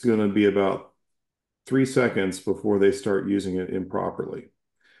 it's going to be about 3 seconds before they start using it improperly.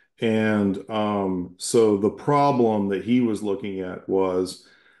 And so the problem that he was looking at was,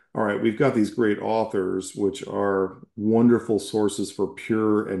 all right, we've got these great authors, which are wonderful sources for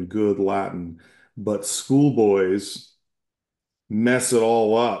pure and good Latin, but schoolboys mess it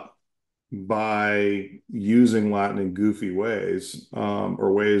all up by using Latin in goofy ways,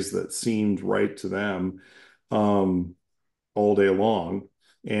 or ways that seemed right to them, um, all day long.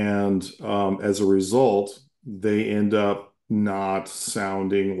 And as a result, they end up not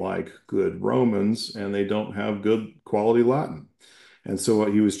sounding like good Romans, and they don't have good quality Latin. And so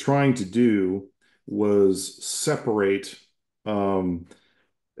what he was trying to do was separate um,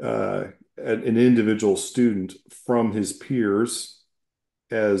 uh, an individual student from his peers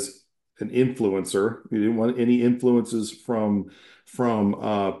as an influencer. You didn't want any influences from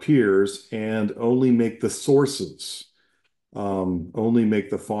peers, and only make the sources, only make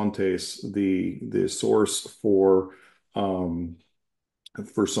the fontes the source um,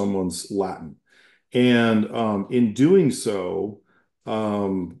 for someone's Latin. And in doing so,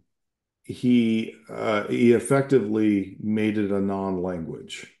 um, he effectively made it a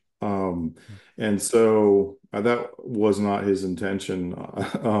non-language. And so that was not his intention,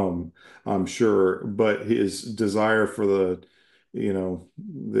 I'm sure, but his desire for the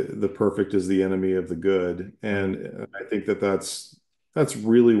perfect is the enemy of the good. Mm, And I think that that's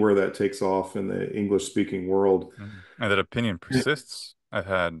really where that takes off in the English speaking world. mm. And that opinion persists. I've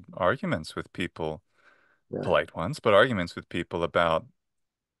had arguments with people, Right, polite ones, but arguments with people about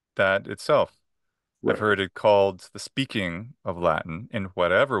that itself. I've right. heard it called the speaking of Latin in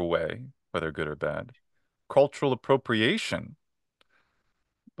whatever way, whether good or bad. Cultural appropriation,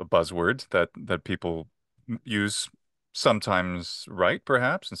 a buzzword that people use sometimes right,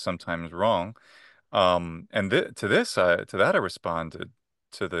 perhaps, and sometimes wrong. And th to that, I responded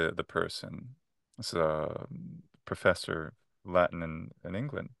to the person. It's a professor of Latin in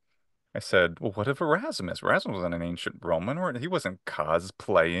England. I said, well, what of Erasmus? Erasmus wasn't an ancient Roman, or he wasn't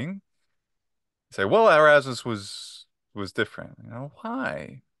cosplaying. Say, well, Erasmus was different. You know,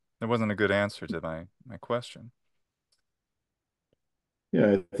 why? There wasn't a good answer to my question.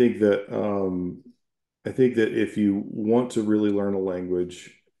 Yeah, I think that if you want to really learn a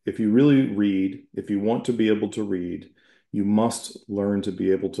language, if you really read, if you want to be able to read, you must learn to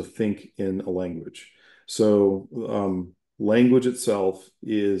be able to think in a language. So, language itself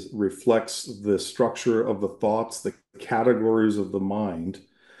is reflects the structure of the thoughts, the categories of the mind.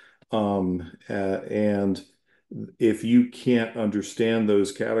 And if you can't understand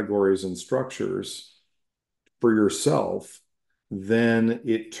those categories and structures for yourself, then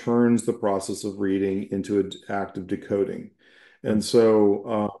it turns the process of reading into an act of decoding. And Mm,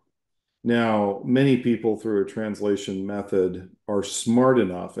 so now many people through a translation method are smart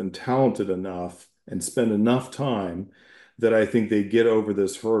enough and talented enough and spend enough time that I think they get over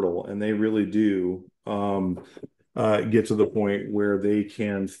this hurdle, and they really do get to the point where they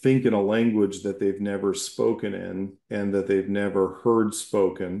can think in a language that they've never spoken in and that they've never heard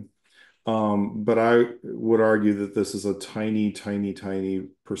spoken. But I would argue that this is a tiny, tiny, tiny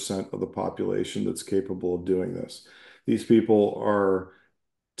percent of the population that's capable of doing this. These people are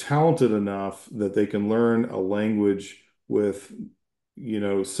talented enough that they can learn a language with,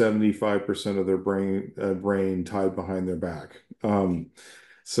 75% of their brain tied behind their back.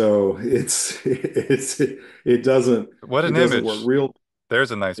 So it doesn't what it an doesn't work image. real.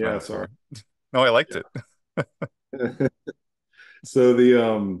 There's a nice Yeah, sorry. metaphor. No, I liked it. Yeah. So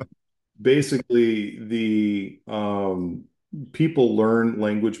the basically the people learn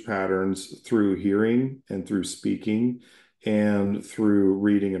language patterns through hearing and through speaking and through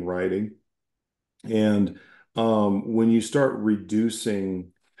reading and writing. And when you start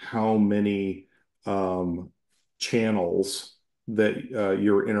reducing how many um, channels that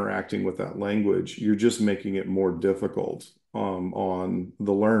you're interacting with that language. You're just making it more difficult on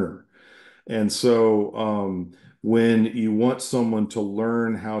the learner. And so when you want someone to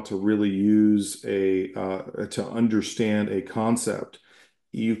learn how to really use to understand a concept,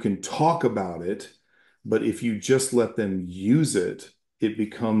 you can talk about it, but if you just let them use it, it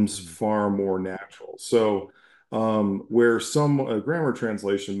becomes Mm. far more natural. So where a grammar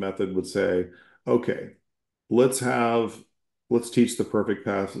translation method would say, okay, let's have, let's teach the perfect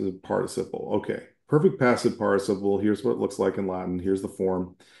passive participle. Okay, perfect passive participle, here's what it looks like in Latin, here's the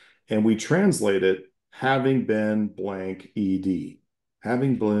form. And we translate it having been blank ed,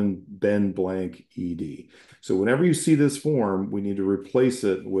 having been blank ed. So whenever you see this form, we need to replace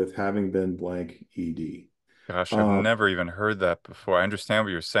it with having been blank ed. Gosh, I've Uh, never even heard that before. I understand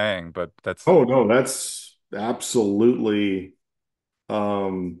what you're saying, but that's, oh no, that's absolutely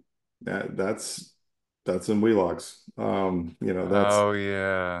that's in Wheelock's. That's oh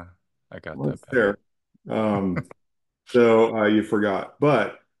yeah, I got that what's better. there. Um, so you forgot.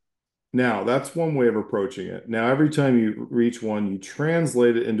 But now that's one way of approaching it. Now, every time you reach one, you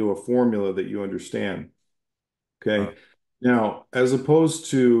translate it into a formula that you understand. Uh, Okay. Now, as opposed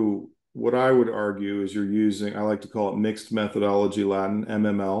to what I would argue is you're using, I like to call it mixed methodology Latin,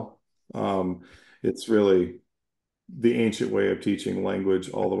 MML. Um, it's really the ancient way of teaching language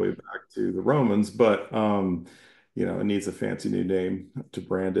all the way back to the Romans, but it needs a fancy new name to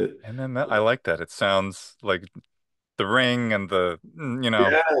brand it. MML, I like that. It sounds like the ring and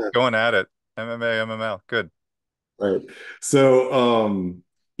Yeah. going at it. MMA, MML, good. Right. So,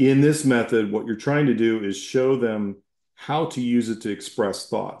 in this method, what you're trying to do is show them how to use it to express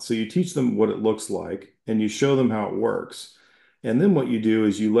thought. So you teach them what it looks like and you show them how it works. And then what you do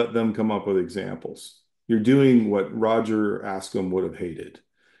is you let them come up with examples. You're doing what Roger Askham would have hated.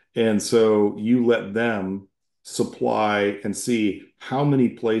 And so you let them supply and see how many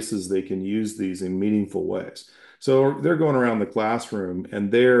places they can use these in meaningful ways. So they're going around the classroom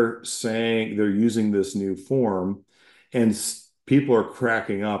and they're saying they're using this new form, and people are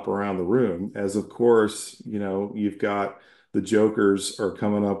cracking up around the room as, of course, you've got the jokers are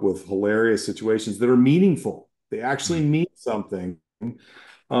coming up with hilarious situations that are meaningful. They actually Mm. mean something.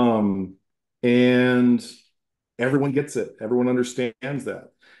 Um, and everyone gets it. Everyone understands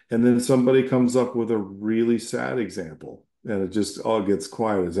that. And then somebody comes up with a really sad example, and it just all gets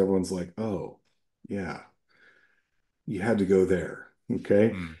quiet as everyone's like, oh, yeah, you had to go there.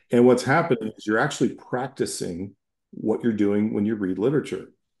 Okay. Mm. And what's happening is you're actually practicing what you're doing when you read literature.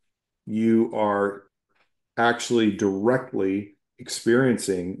 You are actually directly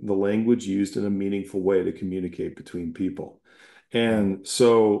experiencing the language used in a meaningful way to communicate between people. Mm. And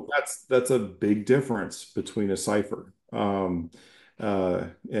so that's a big difference between a cipher and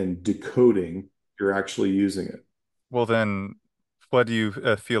decoding. You're actually using it. Well, then, what do you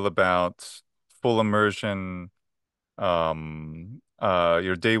feel about full immersion?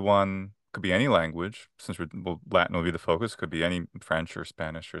 Your day one could be any language, since Latin will be the focus, could be any French or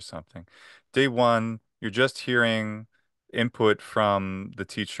Spanish or something. Day one, you're just hearing input from the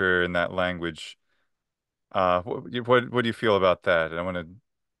teacher in that language. What do you feel about that? I want to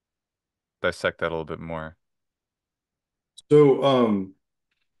dissect that a little bit more. So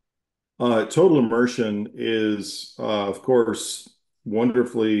total immersion is, of course,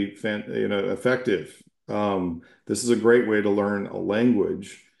 wonderfully effective. This is a great way to learn a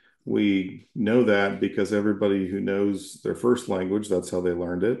language. We know that because everybody who knows their first language, that's how they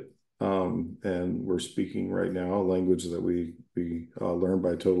learned it. And we're speaking right now a language that we learn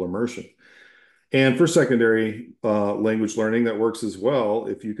by total immersion. And for secondary language learning, that works as well.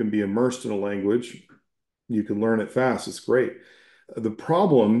 If you can be immersed in a language, you can learn it fast. It's great. The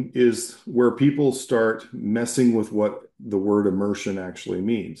problem is where people start messing with what the word immersion actually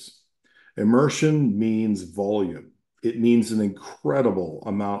means. Immersion means volume. It means an incredible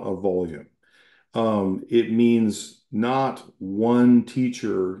amount of volume. It means not one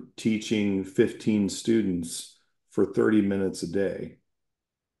teacher teaching 15 students for 30 minutes a day,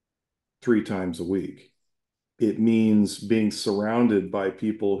 3 times a week. It means being surrounded by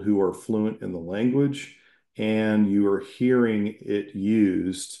people who are fluent in the language and you are hearing it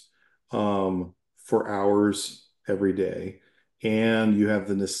used for hours every day. And you have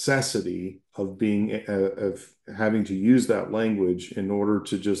the necessity of of having to use that language in order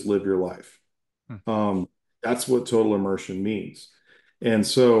to just live your life. Hmm. Um, that's what total immersion means. And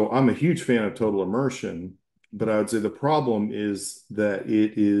so I'm a huge fan of total immersion, but I would say the problem is that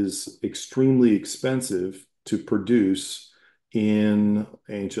it is extremely expensive to produce in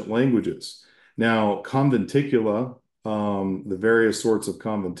ancient languages. Now, conventicula, the various sorts of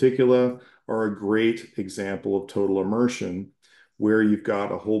conventicula are a great example of total immersion, where you've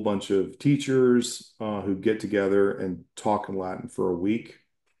got a whole bunch of teachers who get together and talk in Latin for a week,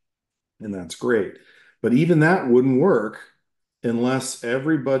 and that's great. But even that wouldn't work unless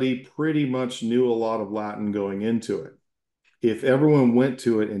everybody pretty much knew a lot of Latin going into it. If everyone went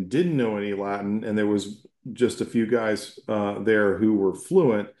to it and didn't know any Latin, and there was just a few guys there who were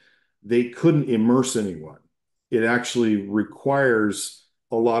fluent, they couldn't immerse anyone. It actually requires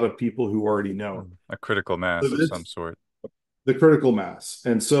a lot of people who already know A critical it. mass So of some this sort. the critical mass.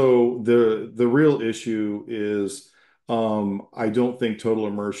 And so the real issue is I don't think total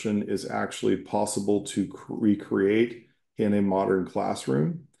immersion is actually possible to recreate in a modern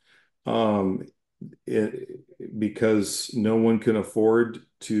classroom. Um, because no one can afford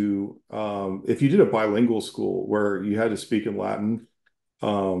to if you did a bilingual school where you had to speak in Latin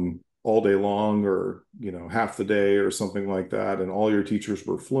all day long or half the day or something like that and all your teachers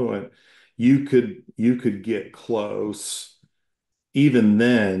were fluent, you could get close. Even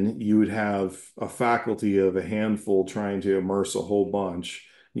then you would have a faculty of a handful trying to immerse a whole bunch.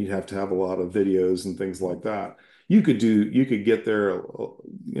 You'd have to have a lot of videos and things like that. You could get there,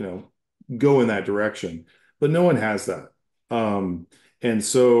 go in that direction, but no one has that. And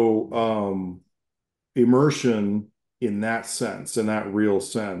so immersion in that sense, in that real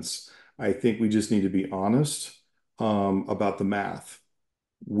sense, I think we just need to be honest about the math.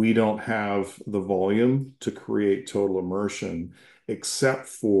 We don't have the volume to create total immersion, except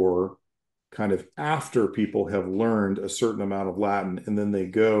for kind of after people have learned a certain amount of Latin, and then they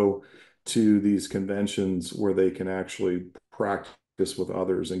go to these conventions where they can actually practice with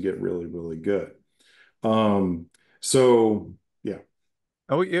others and get really, really good. Um, so yeah.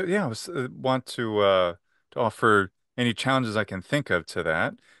 Oh yeah, yeah. I was, want to offer any challenges I can think of to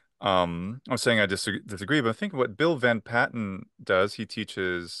that. I'm saying I disagree, but I think what Bill Van Patten does, he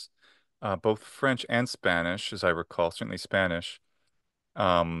teaches both French and Spanish, as I recall, certainly Spanish.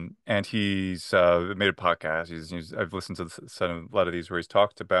 And he's made a podcast. I've listened to a lot of these where he's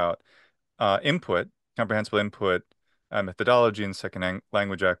talked about input, comprehensible input, methodology, and second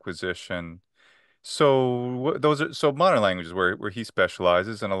language acquisition. So those are so modern languages where he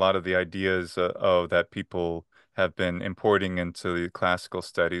specializes, and a lot of the ideas that people have been importing into the classical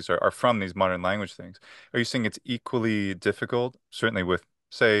studies are from these modern language things. Are you saying it's equally difficult? Certainly with,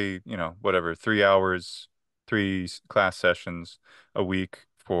 say, whatever, 3 hours, class sessions a week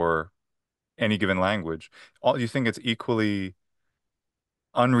for any given language. You think it's equally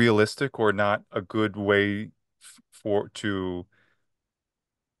unrealistic or not a good way for to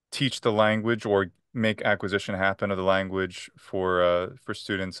teach the language or make acquisition happen of the language for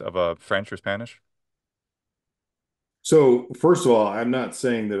students of French or Spanish? So, first of all, I'm not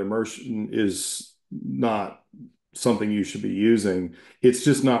saying that immersion is not something you should be using. It's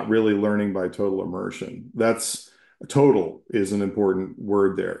just not really learning by total immersion. That's total is an important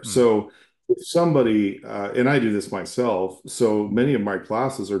word there. Hmm. So, if somebody, and I do this myself, so many of my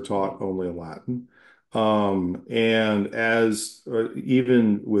classes are taught only in Latin. And as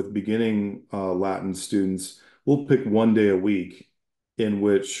even with beginning Latin students, we'll pick one day a week in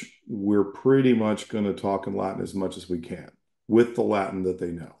which we're pretty much going to talk in Latin as much as we can with the Latin that they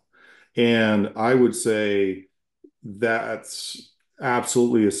know. And I would say that's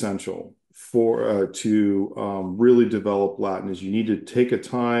absolutely essential for to really develop Latin is you need to take a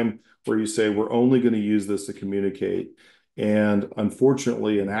time where you say we're only going to use this to communicate. And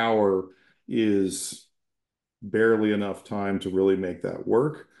unfortunately, an hour is barely enough time to really make that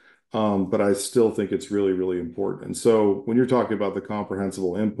work. But I still think it's really, really important. And so when you're talking about the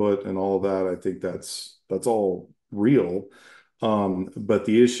comprehensible input and all of that, I think that's all real. But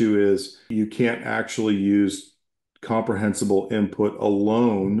the issue is you can't actually use comprehensible input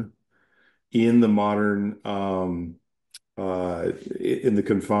alone in the modern in the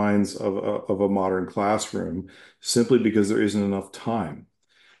confines of a modern classroom simply because there isn't enough time.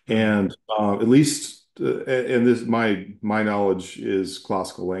 Hmm. And at least, and this my knowledge is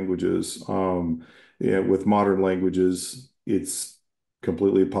classical languages. Yeah, with modern languages, it's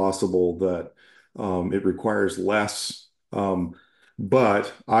completely possible that it requires less.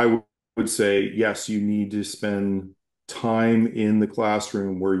 But I would say yes, you need to spend time in the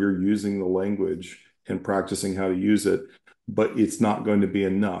classroom where you're using the language and practicing how to use it, but it's not going to be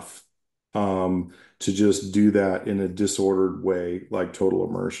enough. To just do that in a disordered way, like total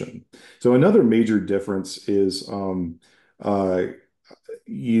immersion. So another major difference is uh,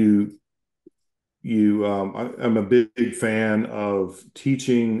 you I'm a big fan of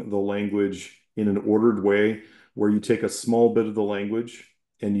teaching the language in an ordered way, where you take a small bit of the language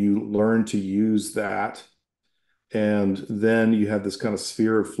and you learn to use that, and then you have this kind of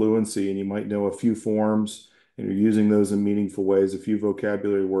sphere of fluency, and you might know a few forms and you're using those in meaningful ways, a few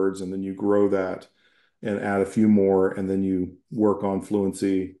vocabulary words, and then you grow that and add a few more, and then you work on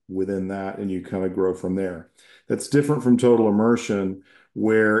fluency within that, and you kind of grow from there. That's different from total immersion,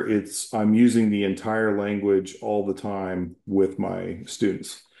 where I'm using the entire language all the time with my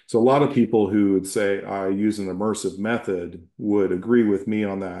students. So a lot of people who would say I use an immersive method would agree with me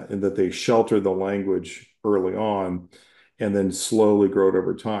on that, and that they shelter the language early on and then slowly grow it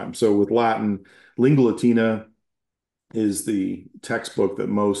over time. So with Latin, Lingua Latina is the textbook that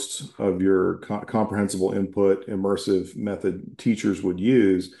most of your comprehensible input immersive method teachers would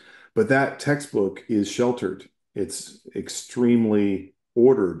use. But that textbook is sheltered. It's extremely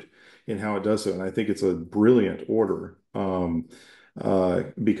ordered in how it does it. And I think it's a brilliant order,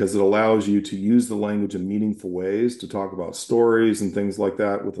 because it allows you to use the language in meaningful ways to talk about stories and things like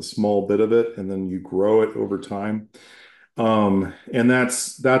that with a small bit of it, and then you grow it over time. And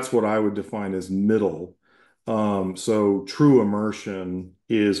that's what I would define as middle. So true immersion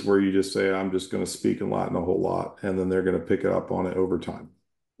is where you just say, I'm just going to speak in Latin a whole lot, and then they're going to pick it up on it over time.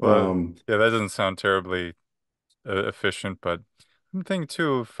 Well, Um, yeah, that doesn't sound terribly efficient, but I'm thinking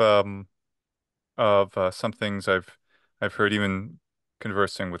too of some things I've heard even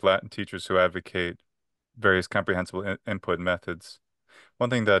conversing with Latin teachers who advocate various comprehensible input methods. One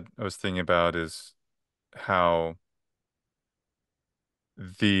thing that I was thinking about is how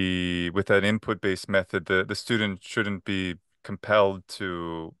the with that input-based method, the student shouldn't be compelled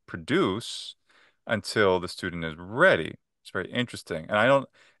to produce until the student is ready. It's very interesting.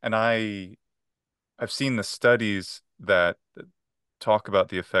 And I've seen the studies that talk about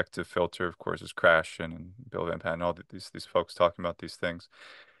the effective filter, of course, is Krashen and Bill Van Patten, all these folks talking about these things.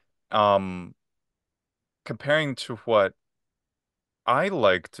 Um, Comparing to what I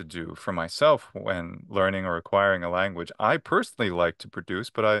like to do for myself when learning or acquiring a language, I personally like to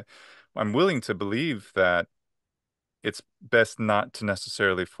produce, but I'm willing to believe that it's best not to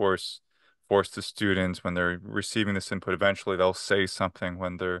necessarily force the students when they're receiving this input. Eventually, they'll say something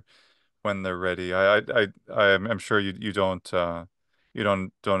when they're ready. I'm sure you don't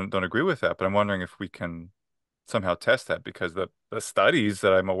agree with that, but I'm wondering if we can somehow test that because the studies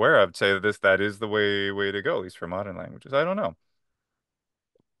that I'm aware of say that is the way to go, at least for modern languages. I don't know.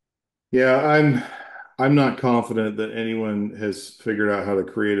 yeah, I'm not confident that anyone has figured out how to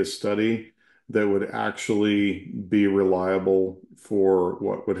create a study that would actually be reliable for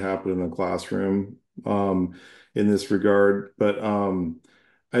what would happen in a classroom, in this regard. But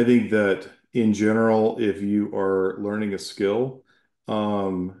I think that in general, if you are learning a skill,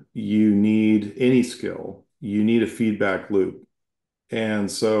 you need any skill, you need a feedback loop. And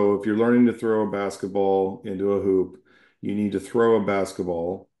so if you're learning to throw a basketball into a hoop, you need to throw a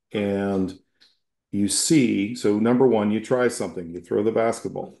basketball, and you see, so number one, you try something, you throw the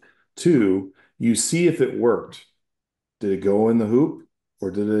basketball. Two, you see if it worked. Did it go in the hoop,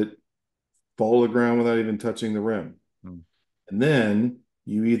 or did it fall to the ground without even touching the rim? Mm, And then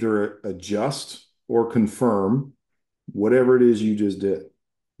you either adjust or confirm whatever it is you just did.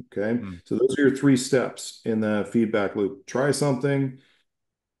 Okay. mm, So those are your three steps in the feedback loop. Try something,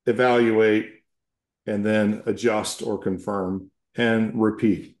 evaluate, and then adjust or confirm, and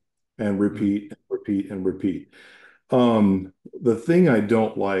repeat and mm, repeat and repeat and repeat. The thing I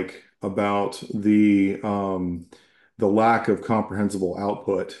don't like about the lack of comprehensible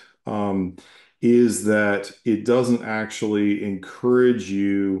output, is that it doesn't actually encourage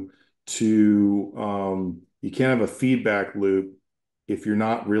you to, you can't have a feedback loop if you're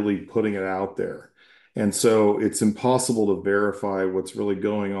not really putting it out there. And so it's impossible to verify what's really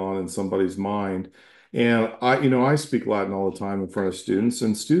going on in somebody's mind. And I speak Latin all the time in front of students,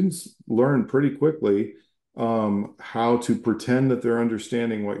 and students learn pretty quickly, how to pretend that they're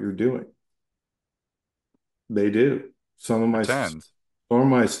understanding what you're doing. They do. pretend. Some of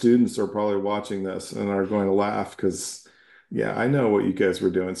my students are probably watching this and are going to laugh because, yeah, I know what you guys were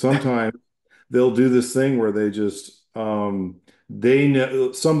doing. Sometimes they'll do this thing where they just, they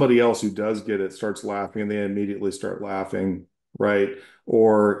know somebody else who does get it starts laughing, and they immediately start laughing, right?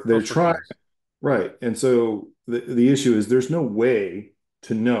 Or Oh, they're for trying, course. right? And so the issue is there's no way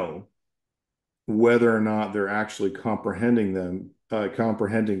to know whether or not they're actually comprehending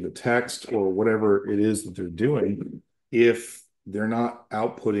the text or whatever it is that they're doing if they're not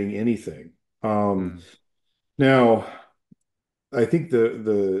outputting anything. Um, Mm, Now, I think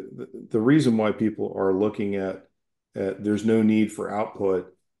the reason why people are looking at there's no need for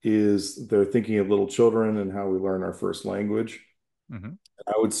output is they're thinking of little children and how we learn our first language. hmm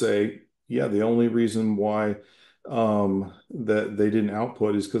I would say, yeah, the only reason why, that they didn't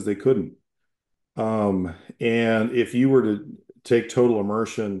output is because they couldn't. And if you were to take total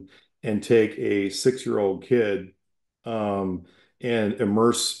immersion and take a 6-year-old kid and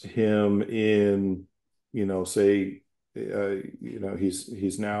immerse him in, say,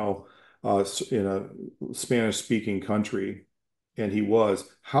 he's now in a Spanish-speaking country, and he was.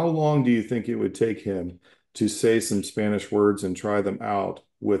 How long do you think it would take him to say some Spanish words and try them out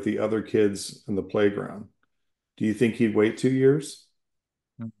with the other kids in the playground? Do you think he'd wait 2 years?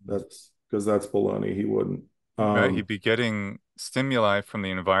 Mhm. That's because that's baloney. He wouldn't. Right, he'd Um, be getting stimuli from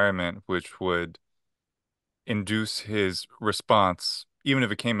the environment, which would induce his response, even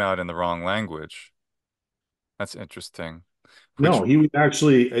if it came out in the wrong language. That's interesting. Which, no, he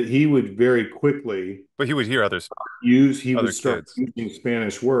would very quickly but he would hear he would other start kids. using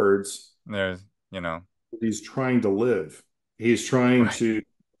Spanish words. There's, you know, He's trying to live. He's trying right. to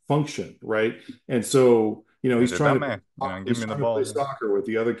function, right? And so, he's Vete, trying to dame, give he's me the trying to play ball. soccer with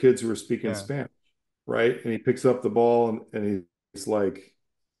the other kids who are speaking Yeah, Spanish, right? And he picks up the ball and he's like,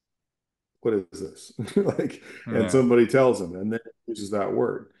 "What is this?" Like, and yeah, somebody tells him, and then he uses that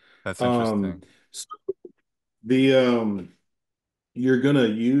word. that's Um, interesting. so the you're gonna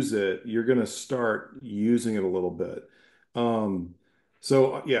use it, you're gonna start using it a little bit. Um,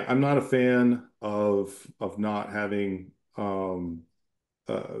 so yeah, I'm not a fan of not having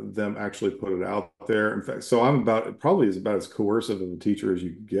them actually put it out there. In fact, so I'm probably about as coercive of a teacher as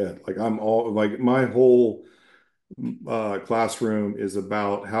you can get. Like I'm all like my whole classroom is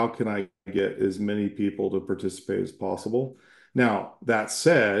about how can I get as many people to participate as possible. Now, that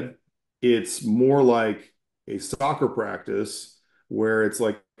said, it's more like a soccer practice where it's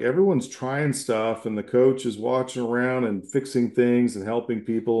like everyone's trying stuff and the coach is watching around and fixing things and helping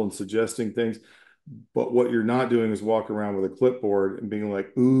people and suggesting things. But what you're not doing is walking around with a clipboard and being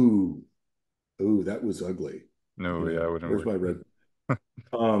like, ooh, that was ugly. No, yeah, I wouldn't Where's work. my red?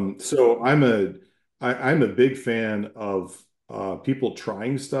 So I'm a big fan of people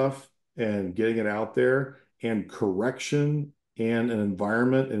trying stuff and getting it out there and correction and an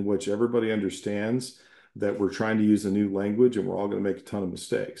environment in which everybody understands that we're trying to use a new language and we're all going to make a ton of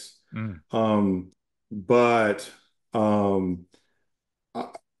mistakes. Mm, But um, I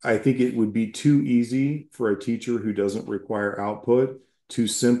I think it would be too easy for a teacher who doesn't require output to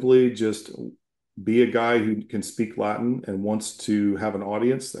simply just be a guy who can speak Latin and wants to have an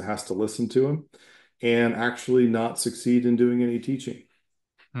audience that has to listen to him and actually not succeed in doing any teaching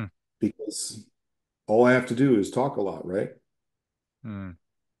mm, because all I have to do is talk a lot, right? mm.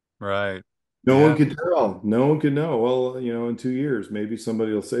 Right. No one Yeah. can tell. No one can know. Well, in 2 years, maybe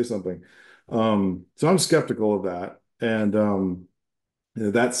somebody will say something. So I'm skeptical of that. And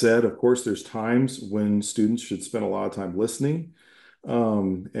that said, of course, there's times when students should spend a lot of time listening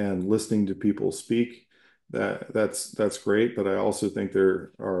and listening to people speak. That's great, but I also think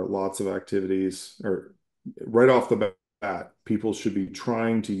there are lots of activities, or right off the bat, people should be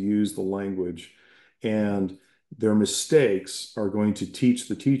trying to use the language, and their mistakes are going to teach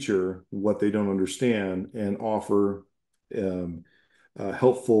the teacher what they don't understand and offer um,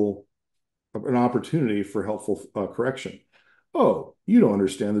 helpful an opportunity for helpful correction. Oh, you don't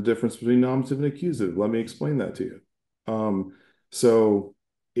understand the difference between nominative and accusative. Let me explain that to you. So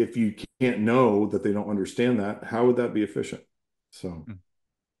if you can't know that they don't understand that, how would that be efficient? So, Mm.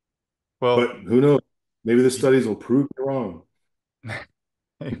 Well, but who knows? Maybe the y- studies will prove me wrong.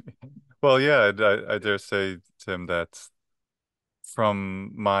 well, yeah, I dare say, Tim, that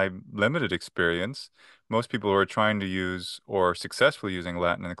from my limited experience, most people who are trying to use or successfully using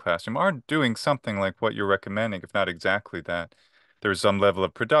Latin in the classroom are doing something like what you're recommending, if not exactly that. There's some level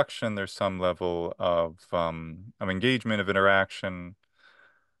of production, there's some level of engagement, of interaction.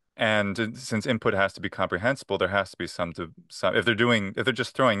 And since input has to be comprehensible, there has to be some, if they're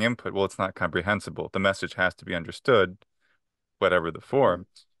just throwing input, well, it's not comprehensible. The message has to be understood, whatever the form,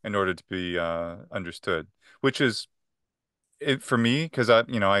 in order to be understood, which is it for me, because I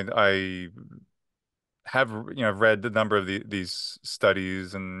have, I've read a number of these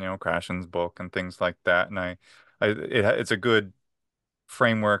studies and, Krashen's book and things like that. And it's a good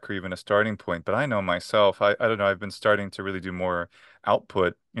framework or even a starting point. But I know myself, I don't know, I've been starting to really do more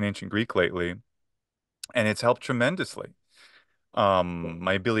output in ancient Greek lately, and it's helped tremendously.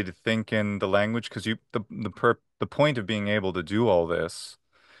 My ability to think in the language, because the point of being able to do all this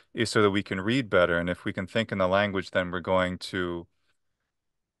is so that we can read better. And if we can think in the language, then we're going to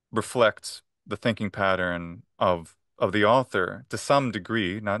reflect the thinking pattern of the author to some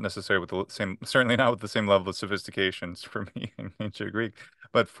degree, not necessarily with the same, certainly not with the same level of sophistications for me in ancient Greek,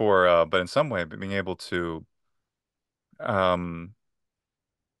 but in some way, being able to, um,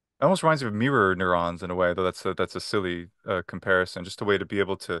 it almost reminds me of mirror neurons in a way, though that's a silly comparison. Just a way to be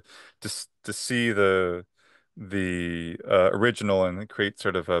able to see the original and create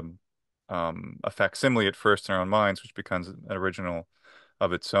sort of a a facsimile at first in our own minds, which becomes an original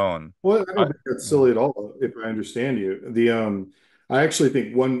of its own. Well, I don't I, think that's yeah. silly at all, if I understand you. I actually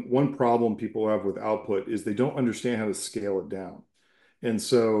think one problem people have with output is they don't understand how to scale it down. And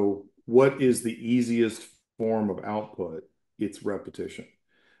so, what is the easiest form of output? It's repetition.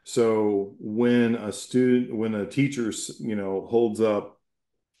 So when a teacher, holds up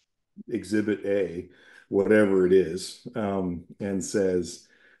exhibit A, whatever it is, and says,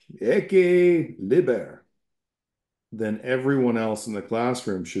 "Ecce liber," then everyone else in the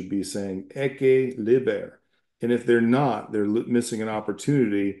classroom should be saying "Ecce liber." And if they're not, they're missing an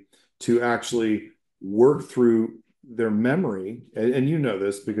opportunity to actually work through their memory. And you know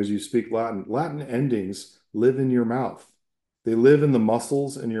this because you speak Latin. Latin endings live in your mouth. They live in the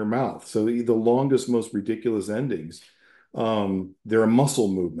muscles in your mouth. So the longest, most ridiculous endings, they're a muscle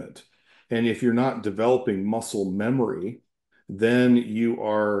movement. And if you're not developing muscle memory, then you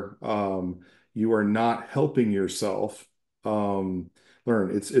are not helping yourself learn.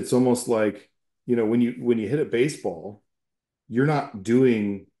 It's almost like, when you hit a baseball, you're not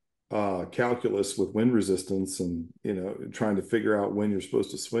doing calculus with wind resistance and trying to figure out when you're supposed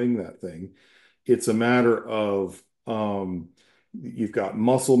to swing that thing. It's a matter of you've got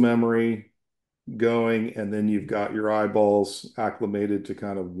muscle memory going, and then you've got your eyeballs acclimated to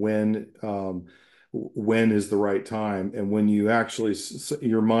kind of when is the right time. And when you actually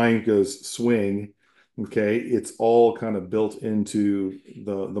your mind goes swing, okay, it's all kind of built into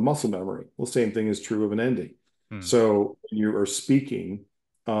the muscle memory. Well, same thing is true of an ending. Hmm. So when you are speaking,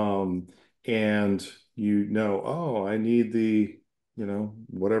 and oh, I need the,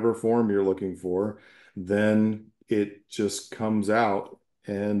 whatever form you're looking for, then it just comes out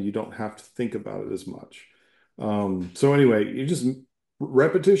and you don't have to think about it as much. So anyway, you just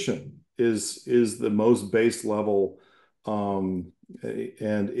repetition is the most base level. Um,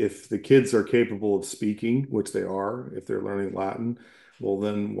 and if the kids are capable of speaking, which they are, if they're learning Latin, well,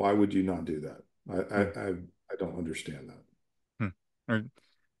 then why would you not do that? I Hmm. I I, I don't understand that. Hmm. Or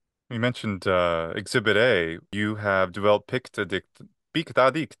you mentioned Exhibit A. You have developed Picta Dicta.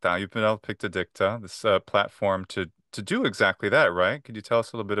 You've developed Picta Dicta, this platform to do exactly that, right? Could you tell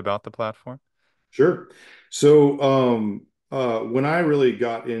us a little bit about the platform? Sure. So, when I really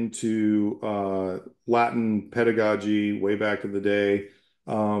got into Latin pedagogy way back in the day,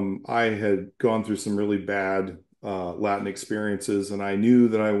 I had gone through some really bad Latin experiences, and I knew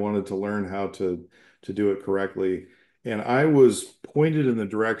that I wanted to learn how to do it correctly. And I was pointed in the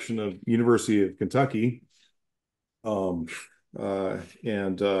direction of University of Kentucky, um,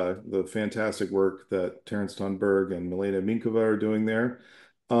 and the fantastic work that Terence Thunberg and Milena Minkova are doing there.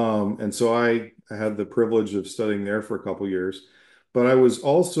 And so I had the privilege of studying there for a couple years. But I was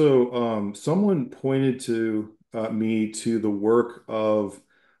also, someone pointed to me to the work of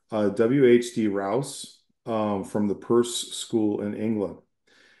W.H.D. Rouse, from the Perse School in England.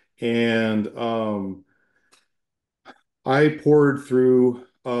 And I poured through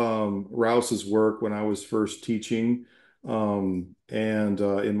Rouse's work when I was first teaching, and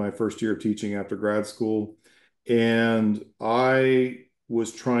in my first year of teaching after grad school. And I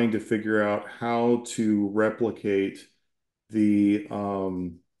was trying to figure out how to replicate the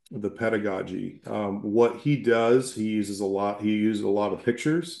pedagogy. What he does, he uses a lot of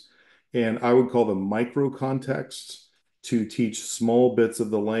pictures, and I would call them micro contexts to teach small bits of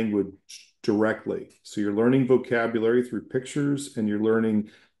the language directly. So you're learning vocabulary through pictures, and you're learning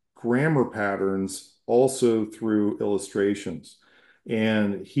grammar patterns also through illustrations.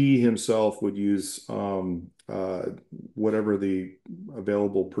 And he himself would use whatever the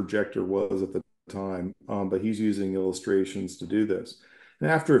available projector was at the time, but he's using illustrations to do this. And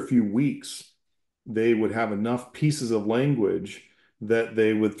after a few weeks, they would have enough pieces of language that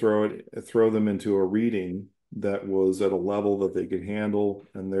they would throw them into a reading that was at a level that they could handle,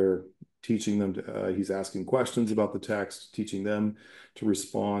 and they're teaching them he's asking questions about the text, teaching them to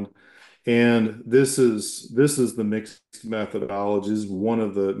respond. And this is the mixed methodology. This is one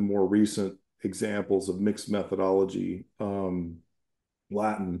of the more recent examples of mixed methodology,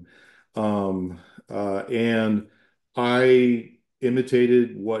 Latin. Um, and I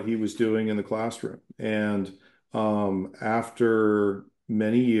imitated what he was doing in the classroom. And after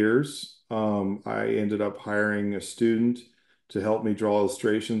many years, I ended up hiring a student to help me draw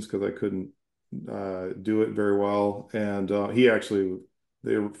illustrations because I couldn't do it very well. And he actually,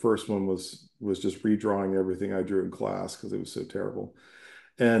 the first one was just redrawing everything I drew in class because it was so terrible.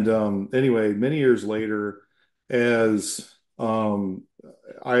 And anyway, many years later, as I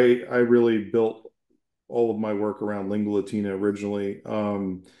really built all of my work around lingua latina originally.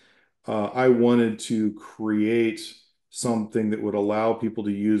 I wanted to create something that would allow people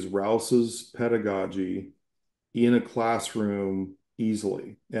to use Rouse's pedagogy in a classroom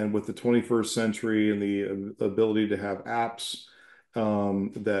easily. And with the 21st century and the ability to have apps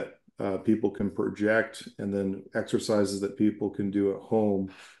that people can project and then exercises that people can do at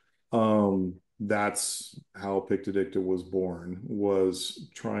home, that's how Picta Dicta was born, was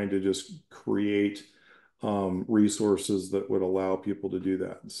trying to just create resources that would allow people to do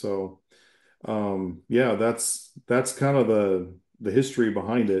that. So yeah, that's kind of the history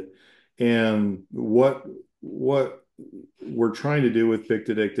behind it. And what we're trying to do with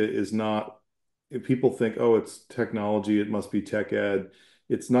Picta Dicta is not, if people think, oh, it's technology, it must be tech ed.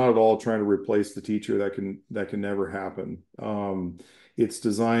 It's not at all trying to replace the teacher. That can never happen. It's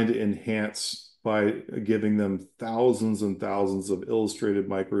designed to enhance by giving them thousands and thousands of illustrated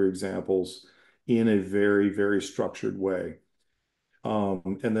micro examples in a very, very structured way.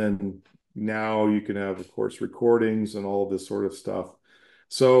 And then now you can have, of course, recordings and all of this sort of stuff.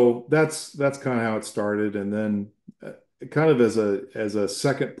 So that's kind of how it started. And then kind of as a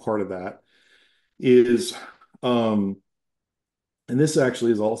second part of that is and this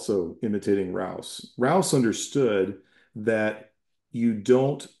actually is also imitating Rouse. Rouse understood that you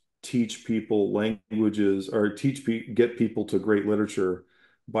don't teach people languages or get people to great literature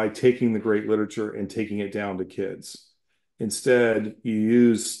by taking the great literature and taking it down to kids. Instead, you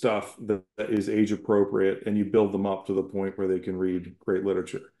use stuff that is age appropriate and you build them up to the point where they can read great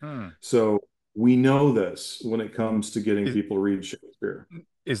literature. Hmm. So we know this when it comes to getting Is, people to read Shakespeare.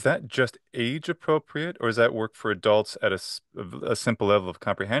 is that just age appropriate, or does that work for adults at a simple level of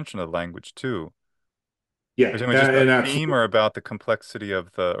comprehension of language too? Or Yeah, is it just about and theme absolutely. or about the complexity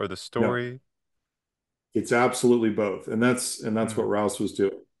of the No, story? it's absolutely both. And that's Hmm. what Rouse was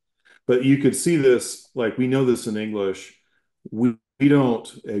doing. But you could see this, like we know this in English. We don't,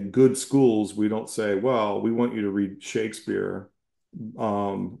 at good schools, we don't say, well, we want you to read Shakespeare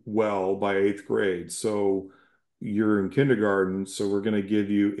well by eighth grade. So you're in kindergarten, so we're going to give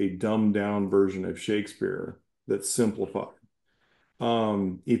you a dumbed down version of Shakespeare that's simplified.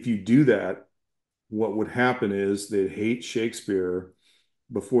 If you do that, what would happen is they'd hate Shakespeare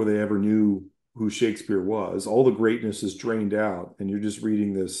before they ever knew who Shakespeare was. All the greatness is drained out, and you're just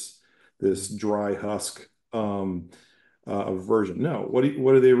reading this dry husk of version. No, what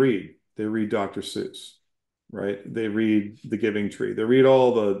do they read? They read Dr. Seuss, right? They read The Giving Tree. They read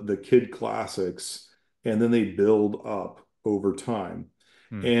all the kid classics, and then they build up over time.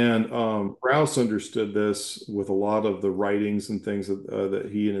 Hmm. And Rouse understood this with a lot of the writings and things that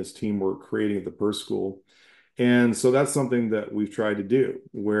he and his team were creating at the Perse School. And so that's something that we've tried to do,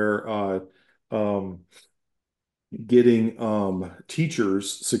 where um, getting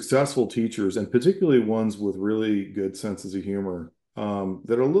teachers, successful teachers, and particularly ones with really good senses of humor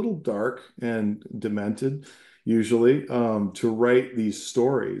that are a little dark and demented, usually, to write these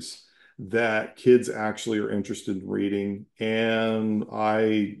stories that kids actually are interested in reading, and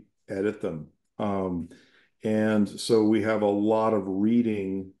I edit them. Um, and so we have a lot of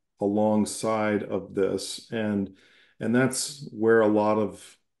reading alongside of this, and that's where a lot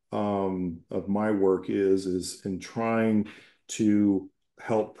of my work is in trying to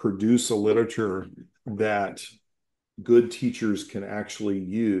help produce a literature that good teachers can actually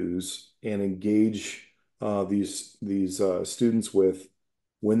use and engage these students with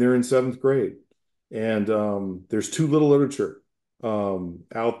when they're in seventh grade. And there's too little literature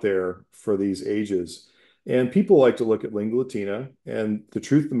out there for these ages. And people like to look at Lingua Latina, and the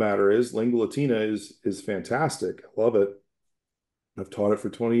truth of the matter is, Lingua Latina is fantastic. I love it. I've taught it for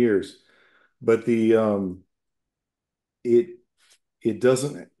 20 years, but the it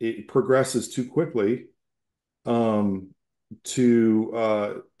it progresses too quickly um, to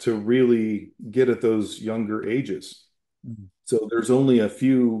really get at those younger ages. So there's only a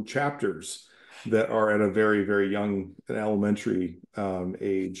few chapters that are at a very, very young, an elementary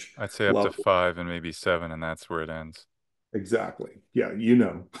age I'd say up to level. 5 and maybe 7, and that's where it ends. Exactly. Yeah, you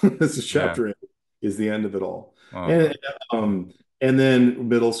know, this is Yeah. chapter is the end of it all. Uh-huh. And and then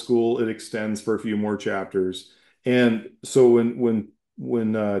middle school, it extends for a few more chapters. And so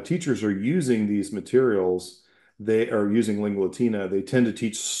when teachers are using these materials, they are using Lingua Latina, they tend to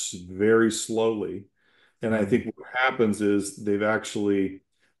teach very slowly. And I Hmm. think what happens is they've actually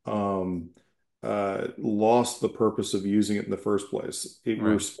um, lost the purpose of using it in the first place.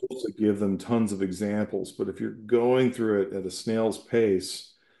 We're Right. supposed to give them tons of examples, but if you're going through it at a snail's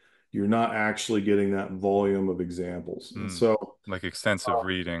pace, you're not actually getting that volume of examples. And Hmm. so, Like extensive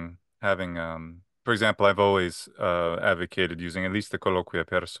reading, having for example, I've always advocated using at least the colloquia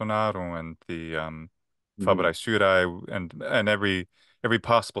personarum and the mhm, Faber Surae and every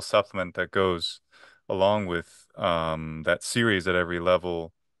possible supplement that goes along with that series at every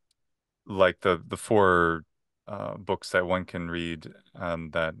level, like the four books that one can read,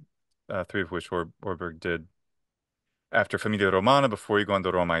 that three of which Orberg did after Famiglia Romana, before you go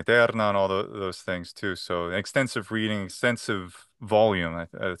into Roma Eterna and all those things too. So extensive reading, extensive volume.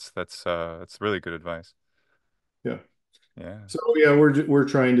 That's really good advice. Yeah. Yeah. So yeah, we're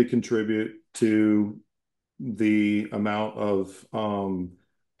trying to contribute to the amount of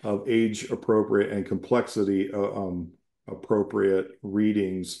age appropriate and complexity appropriate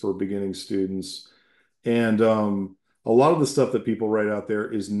readings for beginning students. And a lot of the stuff that people write out there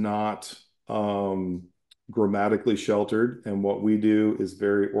is not grammatically sheltered. And what we do is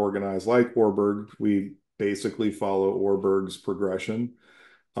very organized, like Orberg. We basically follow Orberg's progression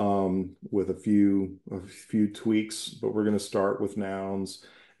with a few tweaks, but we're going to start with nouns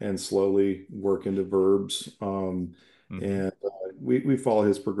and slowly work into verbs. Hmm. And we follow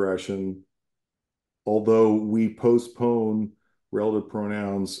his progression, although we postpone relative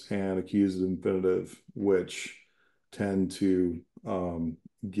pronouns and accusative infinitive, which tend to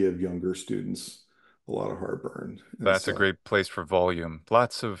give younger students a lot of heartburn. And That's a so, great place for volume.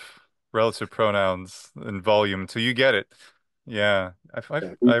 Lots of relative pronouns and volume till you get it. Yeah, yeah, I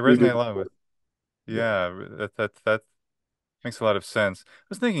we resonate do. a lot with. Yeah. Yeah, that makes a lot of sense. I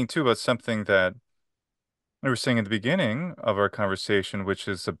was thinking too about something that we were saying at the beginning of our conversation, which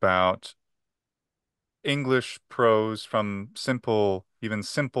is about English prose from simple, even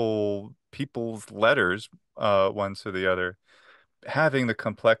simple people's letters, one to the other, having the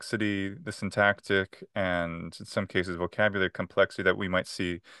complexity, the syntactic, and in some cases vocabulary complexity that we might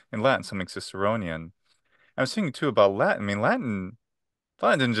see in Latin, something Ciceronian. I was thinking too about Latin. I mean, Latin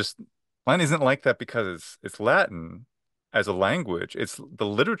didn't just Latin isn't like that because it's Latin as a language. It's the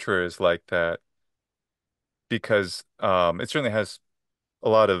literature is like that because it certainly has a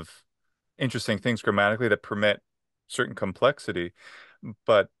lot of interesting things grammatically that permit certain complexity.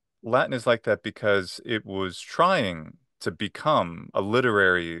 But Latin is like that because it was trying to become a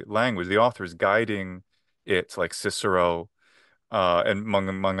literary language. The authors guiding it, like Cicero, and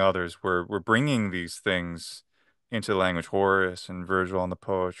among others, were bringing these things into the language. Horace and Virgil on the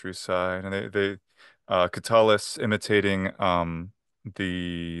poetry side, and Catullus imitating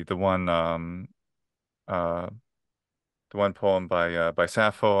the one uh, the one poem by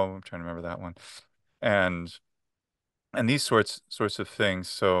Sappho. I'm trying to remember that one, and these sorts of things.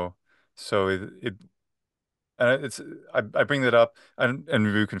 So it's I bring that up, and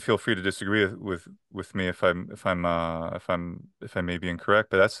you can feel free to disagree with me if I may be incorrect.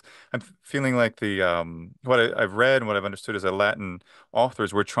 But I'm feeling like the what I've read and what I've understood is that Latin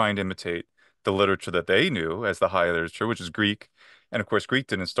authors were trying to imitate the literature that they knew as the high literature, which is Greek. And of course, Greek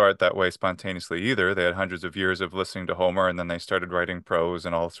didn't start that way spontaneously either. They had hundreds of years of listening to Homer, and then they started writing prose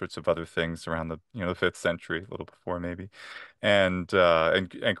and all sorts of other things around the fifth century, a little before maybe, and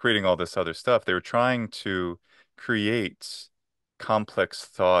creating all this other stuff. They were trying to create complex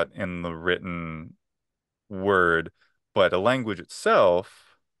thought in the written word, but a language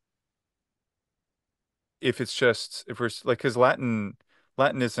itself, if we're like, because Latin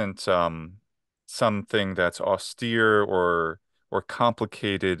isn't something that's austere or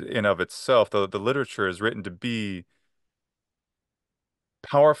complicated in of itself. The literature is written to be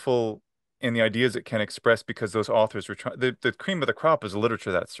powerful in the ideas it can express because those authors were trying. The cream of the crop is a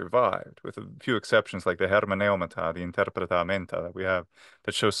literature that survived, with a few exceptions like the hermeneumata, the interpretamenta that we have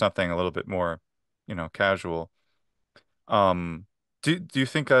that shows something a little bit more, casual. Um, do you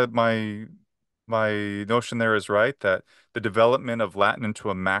think my notion there is right that the development of Latin into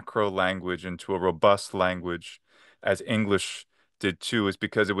a macro language, into a robust language, as English did too, is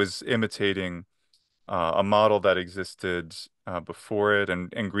because it was imitating a model that existed before it,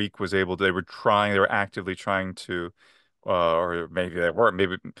 and Greek was they were actively trying to, or maybe they weren't,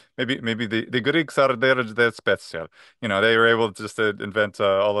 maybe the Greeks are their special. They were able just to invent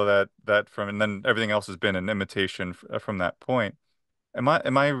all of that from, and then everything else has been an imitation from that point. Am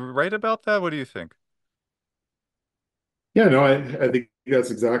I right about that? What do you think? Yeah, no, I think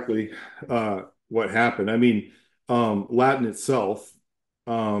that's exactly what happened. I mean, Latin itself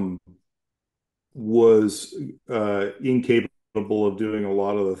was incapable of doing a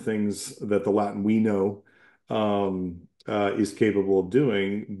lot of the things that the Latin we know is capable of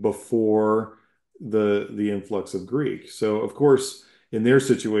doing before the influx of Greek. So, of course, in their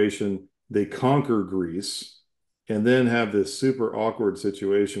situation, they conquer Greece and then have this super awkward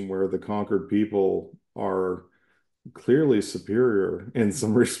situation where the conquered people are clearly superior in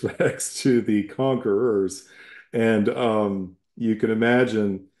some respects to the conquerors. And you can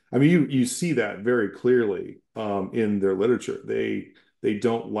imagine, I mean, you see that very clearly in their literature. They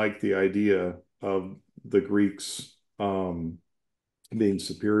don't like the idea of the Greeks being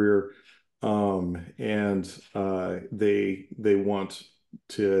superior, and they want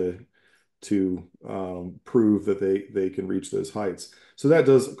to prove that they can reach those heights. So that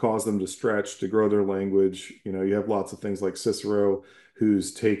does cause them to stretch, to grow their language. You know, you have lots of things like Cicero,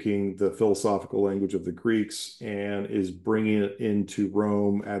 who's taking the philosophical language of the Greeks and is bringing it into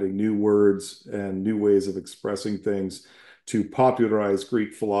Rome, adding new words and new ways of expressing things to popularize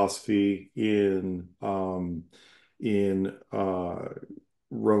Greek philosophy in Roman in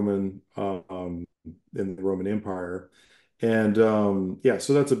the Roman Empire. And yeah,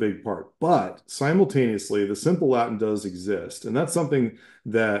 so that's a big part. But simultaneously, the simple Latin does exist, and that's something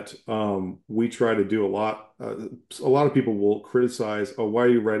that we try to do a lot. A lot of people will criticize, "Oh, why are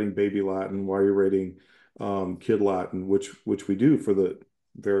you writing baby Latin? Why are you writing kid Latin?" Which we do for the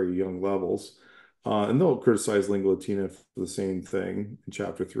very young levels, and they'll criticize Lingua Latina for the same thing in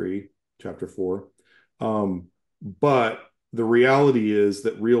chapter three, chapter four. But the reality is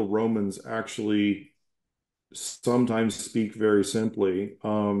that real Romans actually sometimes speak very simply.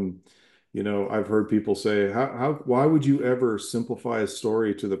 You know, I've heard people say, why would you ever simplify a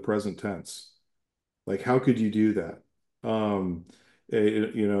story to the present tense? Like, how could you do that? Um,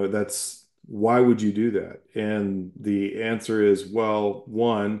 you know, that's why would you do that? And the answer is, well,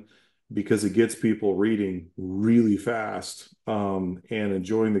 one, because it gets people reading really fast and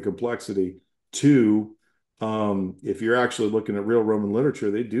enjoying the complexity. Two, if you're actually looking at real Roman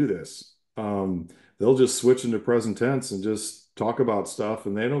literature, they do this. They'll just switch into present tense and just talk about stuff,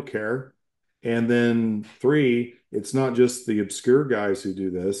 and they don't care. And then three, it's not just the obscure guys who do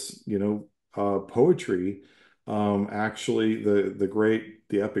this. You know, poetry, actually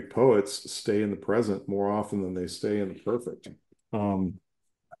the epic poets stay in the present more often than they stay in the perfect. Um,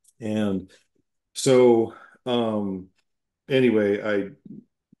 and so anyway,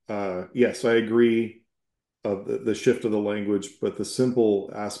 yes, I agree of the shift of the language, but the simple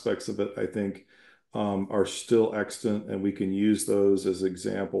aspects of it, I think, are still extant, and we can use those as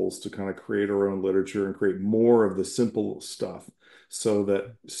examples to kind of create our own literature and create more of the simple stuff so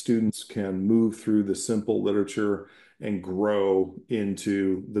that students can move through the simple literature and grow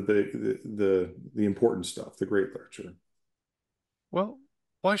into the big, the important stuff, the great literature. Well,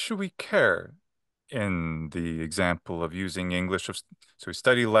 why should we care in the example of using English? So we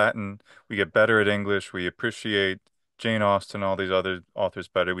study Latin, we get better at English, we appreciate Jane Austen, all these other authors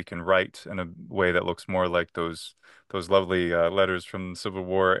better. We can write in a way that looks more like those lovely letters from the Civil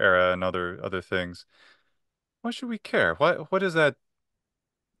War era and other things. Why should we care? What does that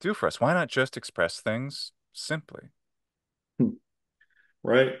do for us? Why not just express things simply?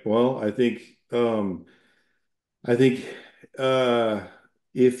 Right. Well, I think uh,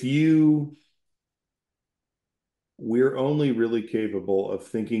 if you we're only really capable of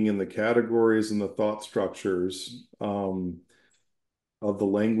thinking in the categories and the thought structures of the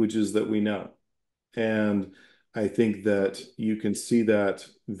languages that we know. And I think that you can see that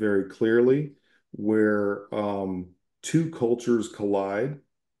very clearly where two cultures collide,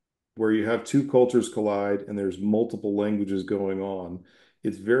 where you have two cultures collide and there's multiple languages going on.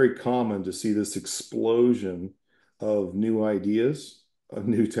 It's very common to see this explosion of new ideas, of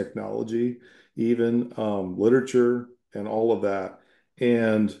new technology, even literature and all of that.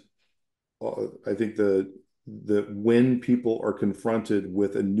 And I think that when people are confronted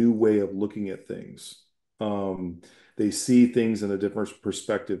with a new way of looking at things, they see things in a different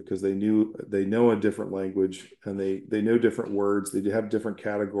perspective because they know a different language and they know different words. They have different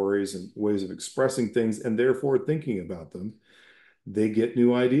categories and ways of expressing things, and therefore thinking about them. They get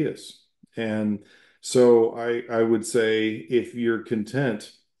new ideas. And so I would say if you're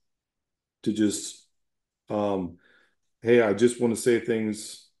content to just hey, I just want to say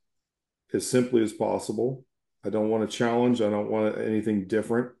things as simply as possible. I don't want to challenge. I don't want anything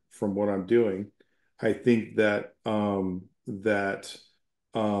different from what I'm doing. I think that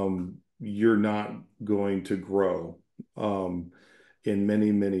you're not going to grow in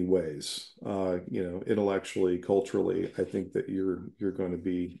many, many ways. You know, intellectually, culturally, I think that you're going to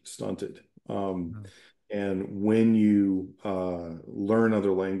be stunted. Mm. And when you learn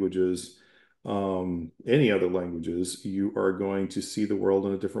other languages, any other languages, you are going to see the world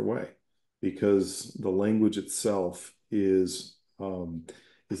in a different way because the language itself is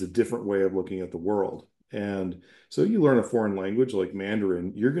a different way of looking at the world. And so you learn a foreign language like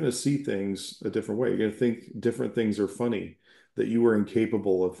Mandarin, you're going to see things a different way. You're going to think different things are funny that you were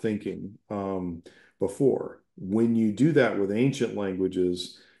incapable of thinking before. When you do that with ancient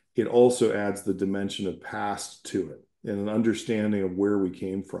languages, it also adds the dimension of past to it and an understanding of where we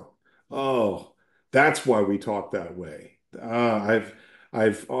came from. Oh, that's why we talk that way.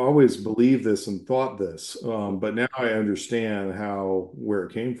 I've always believed this and thought this, but now I understand how where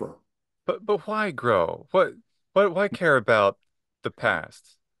it came from. But why grow? What why care about the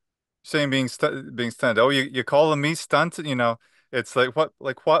past? Saying being stunted. Oh, you calling me stunted? You know, it's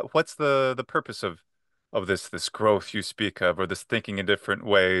what's the purpose of this growth you speak of, or this thinking in different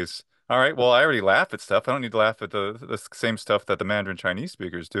ways? All right, well, I already laugh at stuff. I don't need to laugh at the same stuff that the Mandarin Chinese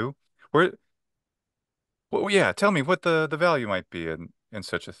speakers do. Where well, yeah, tell me what the value might be in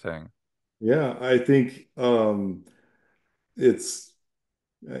such a thing. Yeah, I think it's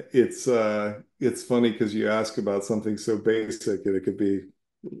it's funny because you ask about something so basic and it could be,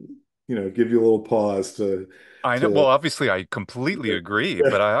 give you a little pause I know. to Well, obviously, I completely agree, yeah.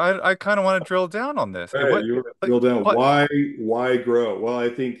 but I kind of want to drill down on this. Right, you want to Like drill down what? why grow? Well, I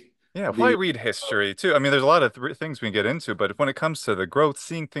think Yeah, why the read history too? I mean, there's a lot of th things we can get into, but when it comes to the growth,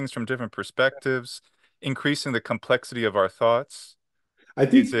 seeing things from different perspectives, increasing the complexity of our thoughts, I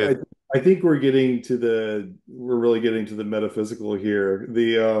is think it I think we're really getting to the metaphysical here.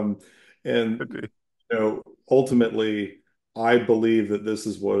 could And be. ultimately I believe that this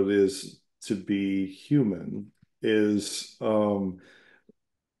is what it is to be human is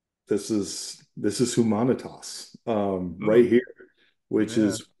this is humanitas right Mm, here, which yeah.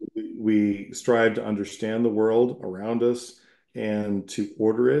 is we strive to understand the world around us and to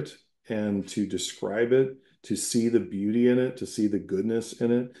order it and to describe it, to see the beauty in it, to see the goodness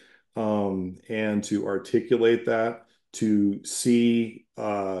in it, and to articulate that, to see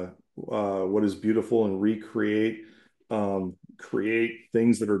what is beautiful and create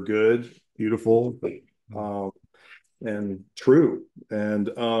things that are good, beautiful, Mm. um, and true. And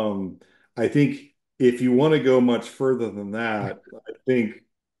I think if you want to go much further than that, I think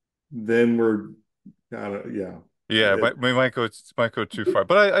then we're, I don't, yeah. Yeah, we might go too far,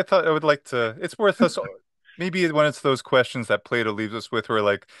 but I thought I would like to. It's worth us maybe when it's those questions that Plato leaves us with, where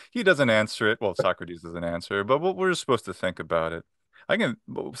like he doesn't answer it. Well, Socrates doesn't answer, but we're supposed to think about it. I can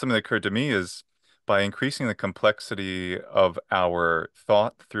something that occurred to me is by increasing the complexity of our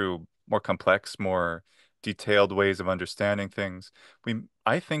thought through more complex, more detailed ways of understanding things,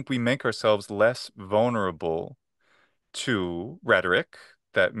 I think we make ourselves less vulnerable to rhetoric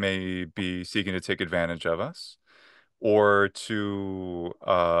that may be seeking to take advantage of us or to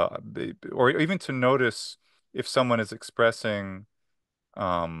or even to notice if someone is expressing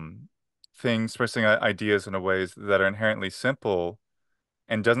um expressing ideas in a ways that are inherently simple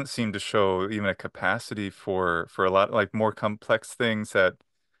and doesn't seem to show even a capacity for a lot like more complex things that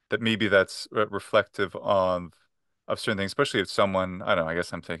maybe that's reflective of certain things, especially if someone, I don't know, I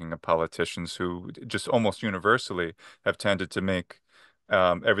guess I'm thinking of politicians who just almost universally have tended to make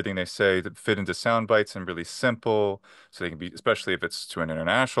everything they say that fit into sound bites and really simple, so they can be, especially if it's to an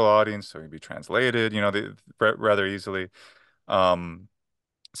international audience, so it can be translated, rather easily. Um,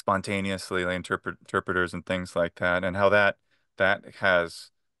 Spontaneously, like interpreters and things like that, and how that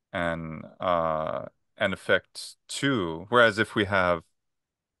has an uh an effect too. Whereas if we have,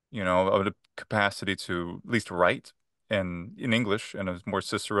 a capacity to at least write in English in a more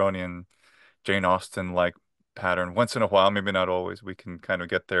Ciceronian, Jane Austen like pattern, once in a while, maybe not always, we can kind of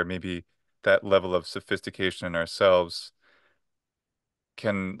get there. Maybe that level of sophistication in ourselves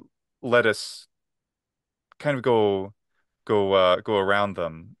can let us kind of go around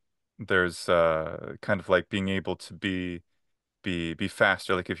them. There's kind of like being able to be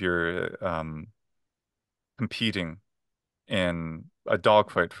faster. Like if you're competing in a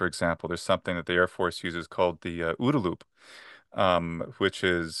dogfight, for example, there's something that the Air Force uses called the OODA loop, which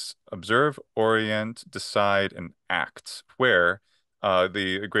is observe, orient, decide, and act, where a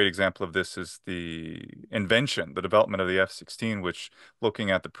great example of this is the development of the F-16, which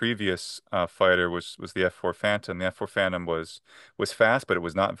looking at the previous fighter was the F-4 Phantom. The F-4 Phantom was fast, but it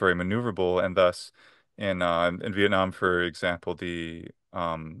was not very maneuverable, and thus in Vietnam, for example, the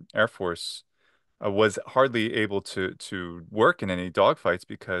Air Force was hardly able to work in any dogfights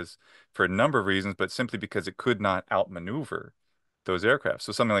because for a number of reasons, but simply because it could not outmaneuver those aircraft.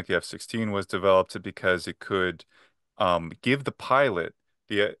 So something like the F-16 was developed because it could give the pilot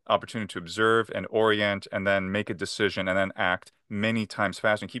the opportunity to observe and orient and then make a decision and then act many times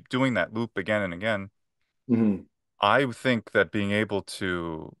faster and keep doing that loop again and again. Mhm. I think that being able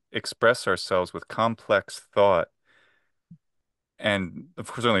to express ourselves with complex thought and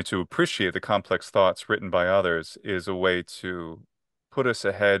of course only to appreciate the complex thoughts written by others is a way to put us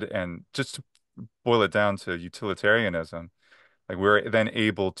ahead and just to boil it down to utilitarianism. Like we're then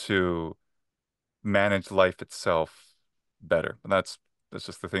able to manage life itself better. And that's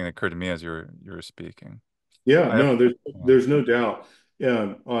just the thing that occurred to me as you were speaking. Yeah, I have, no, there's yeah. there's no doubt.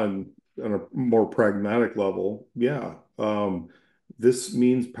 Yeah, on a more pragmatic level, yeah. this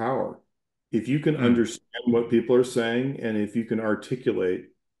means power. If you can Mm, understand what people are saying, and if you can articulate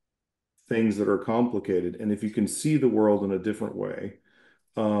things that are complicated, and if you can see the world in a different way,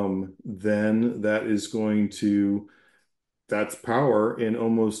 then that's power in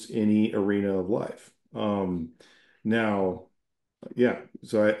almost any arena of life. Now, yeah,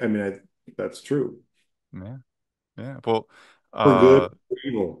 so I mean, that's true yeah, yeah. Well, for good, uh, for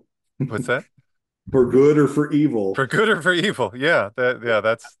evil, what's that? for good or for evil. For good or for evil? Yeah,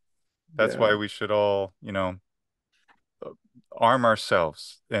 that's why Yeah, we should all, arm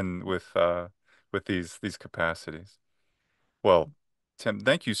ourselves in with these capacities. Well, Tim,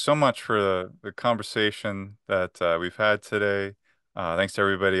 thank you so much for the conversation that we've had today. Thanks to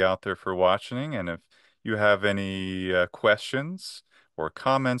everybody out there for watching. And if you have any questions or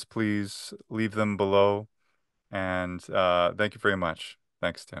comments, please leave them below. And thank you very much.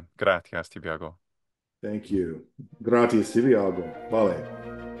 Thanks, Tim. Gracias, Tiago. thank you. Gratis, Tibiago. Vale.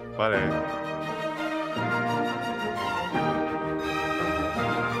 Vale.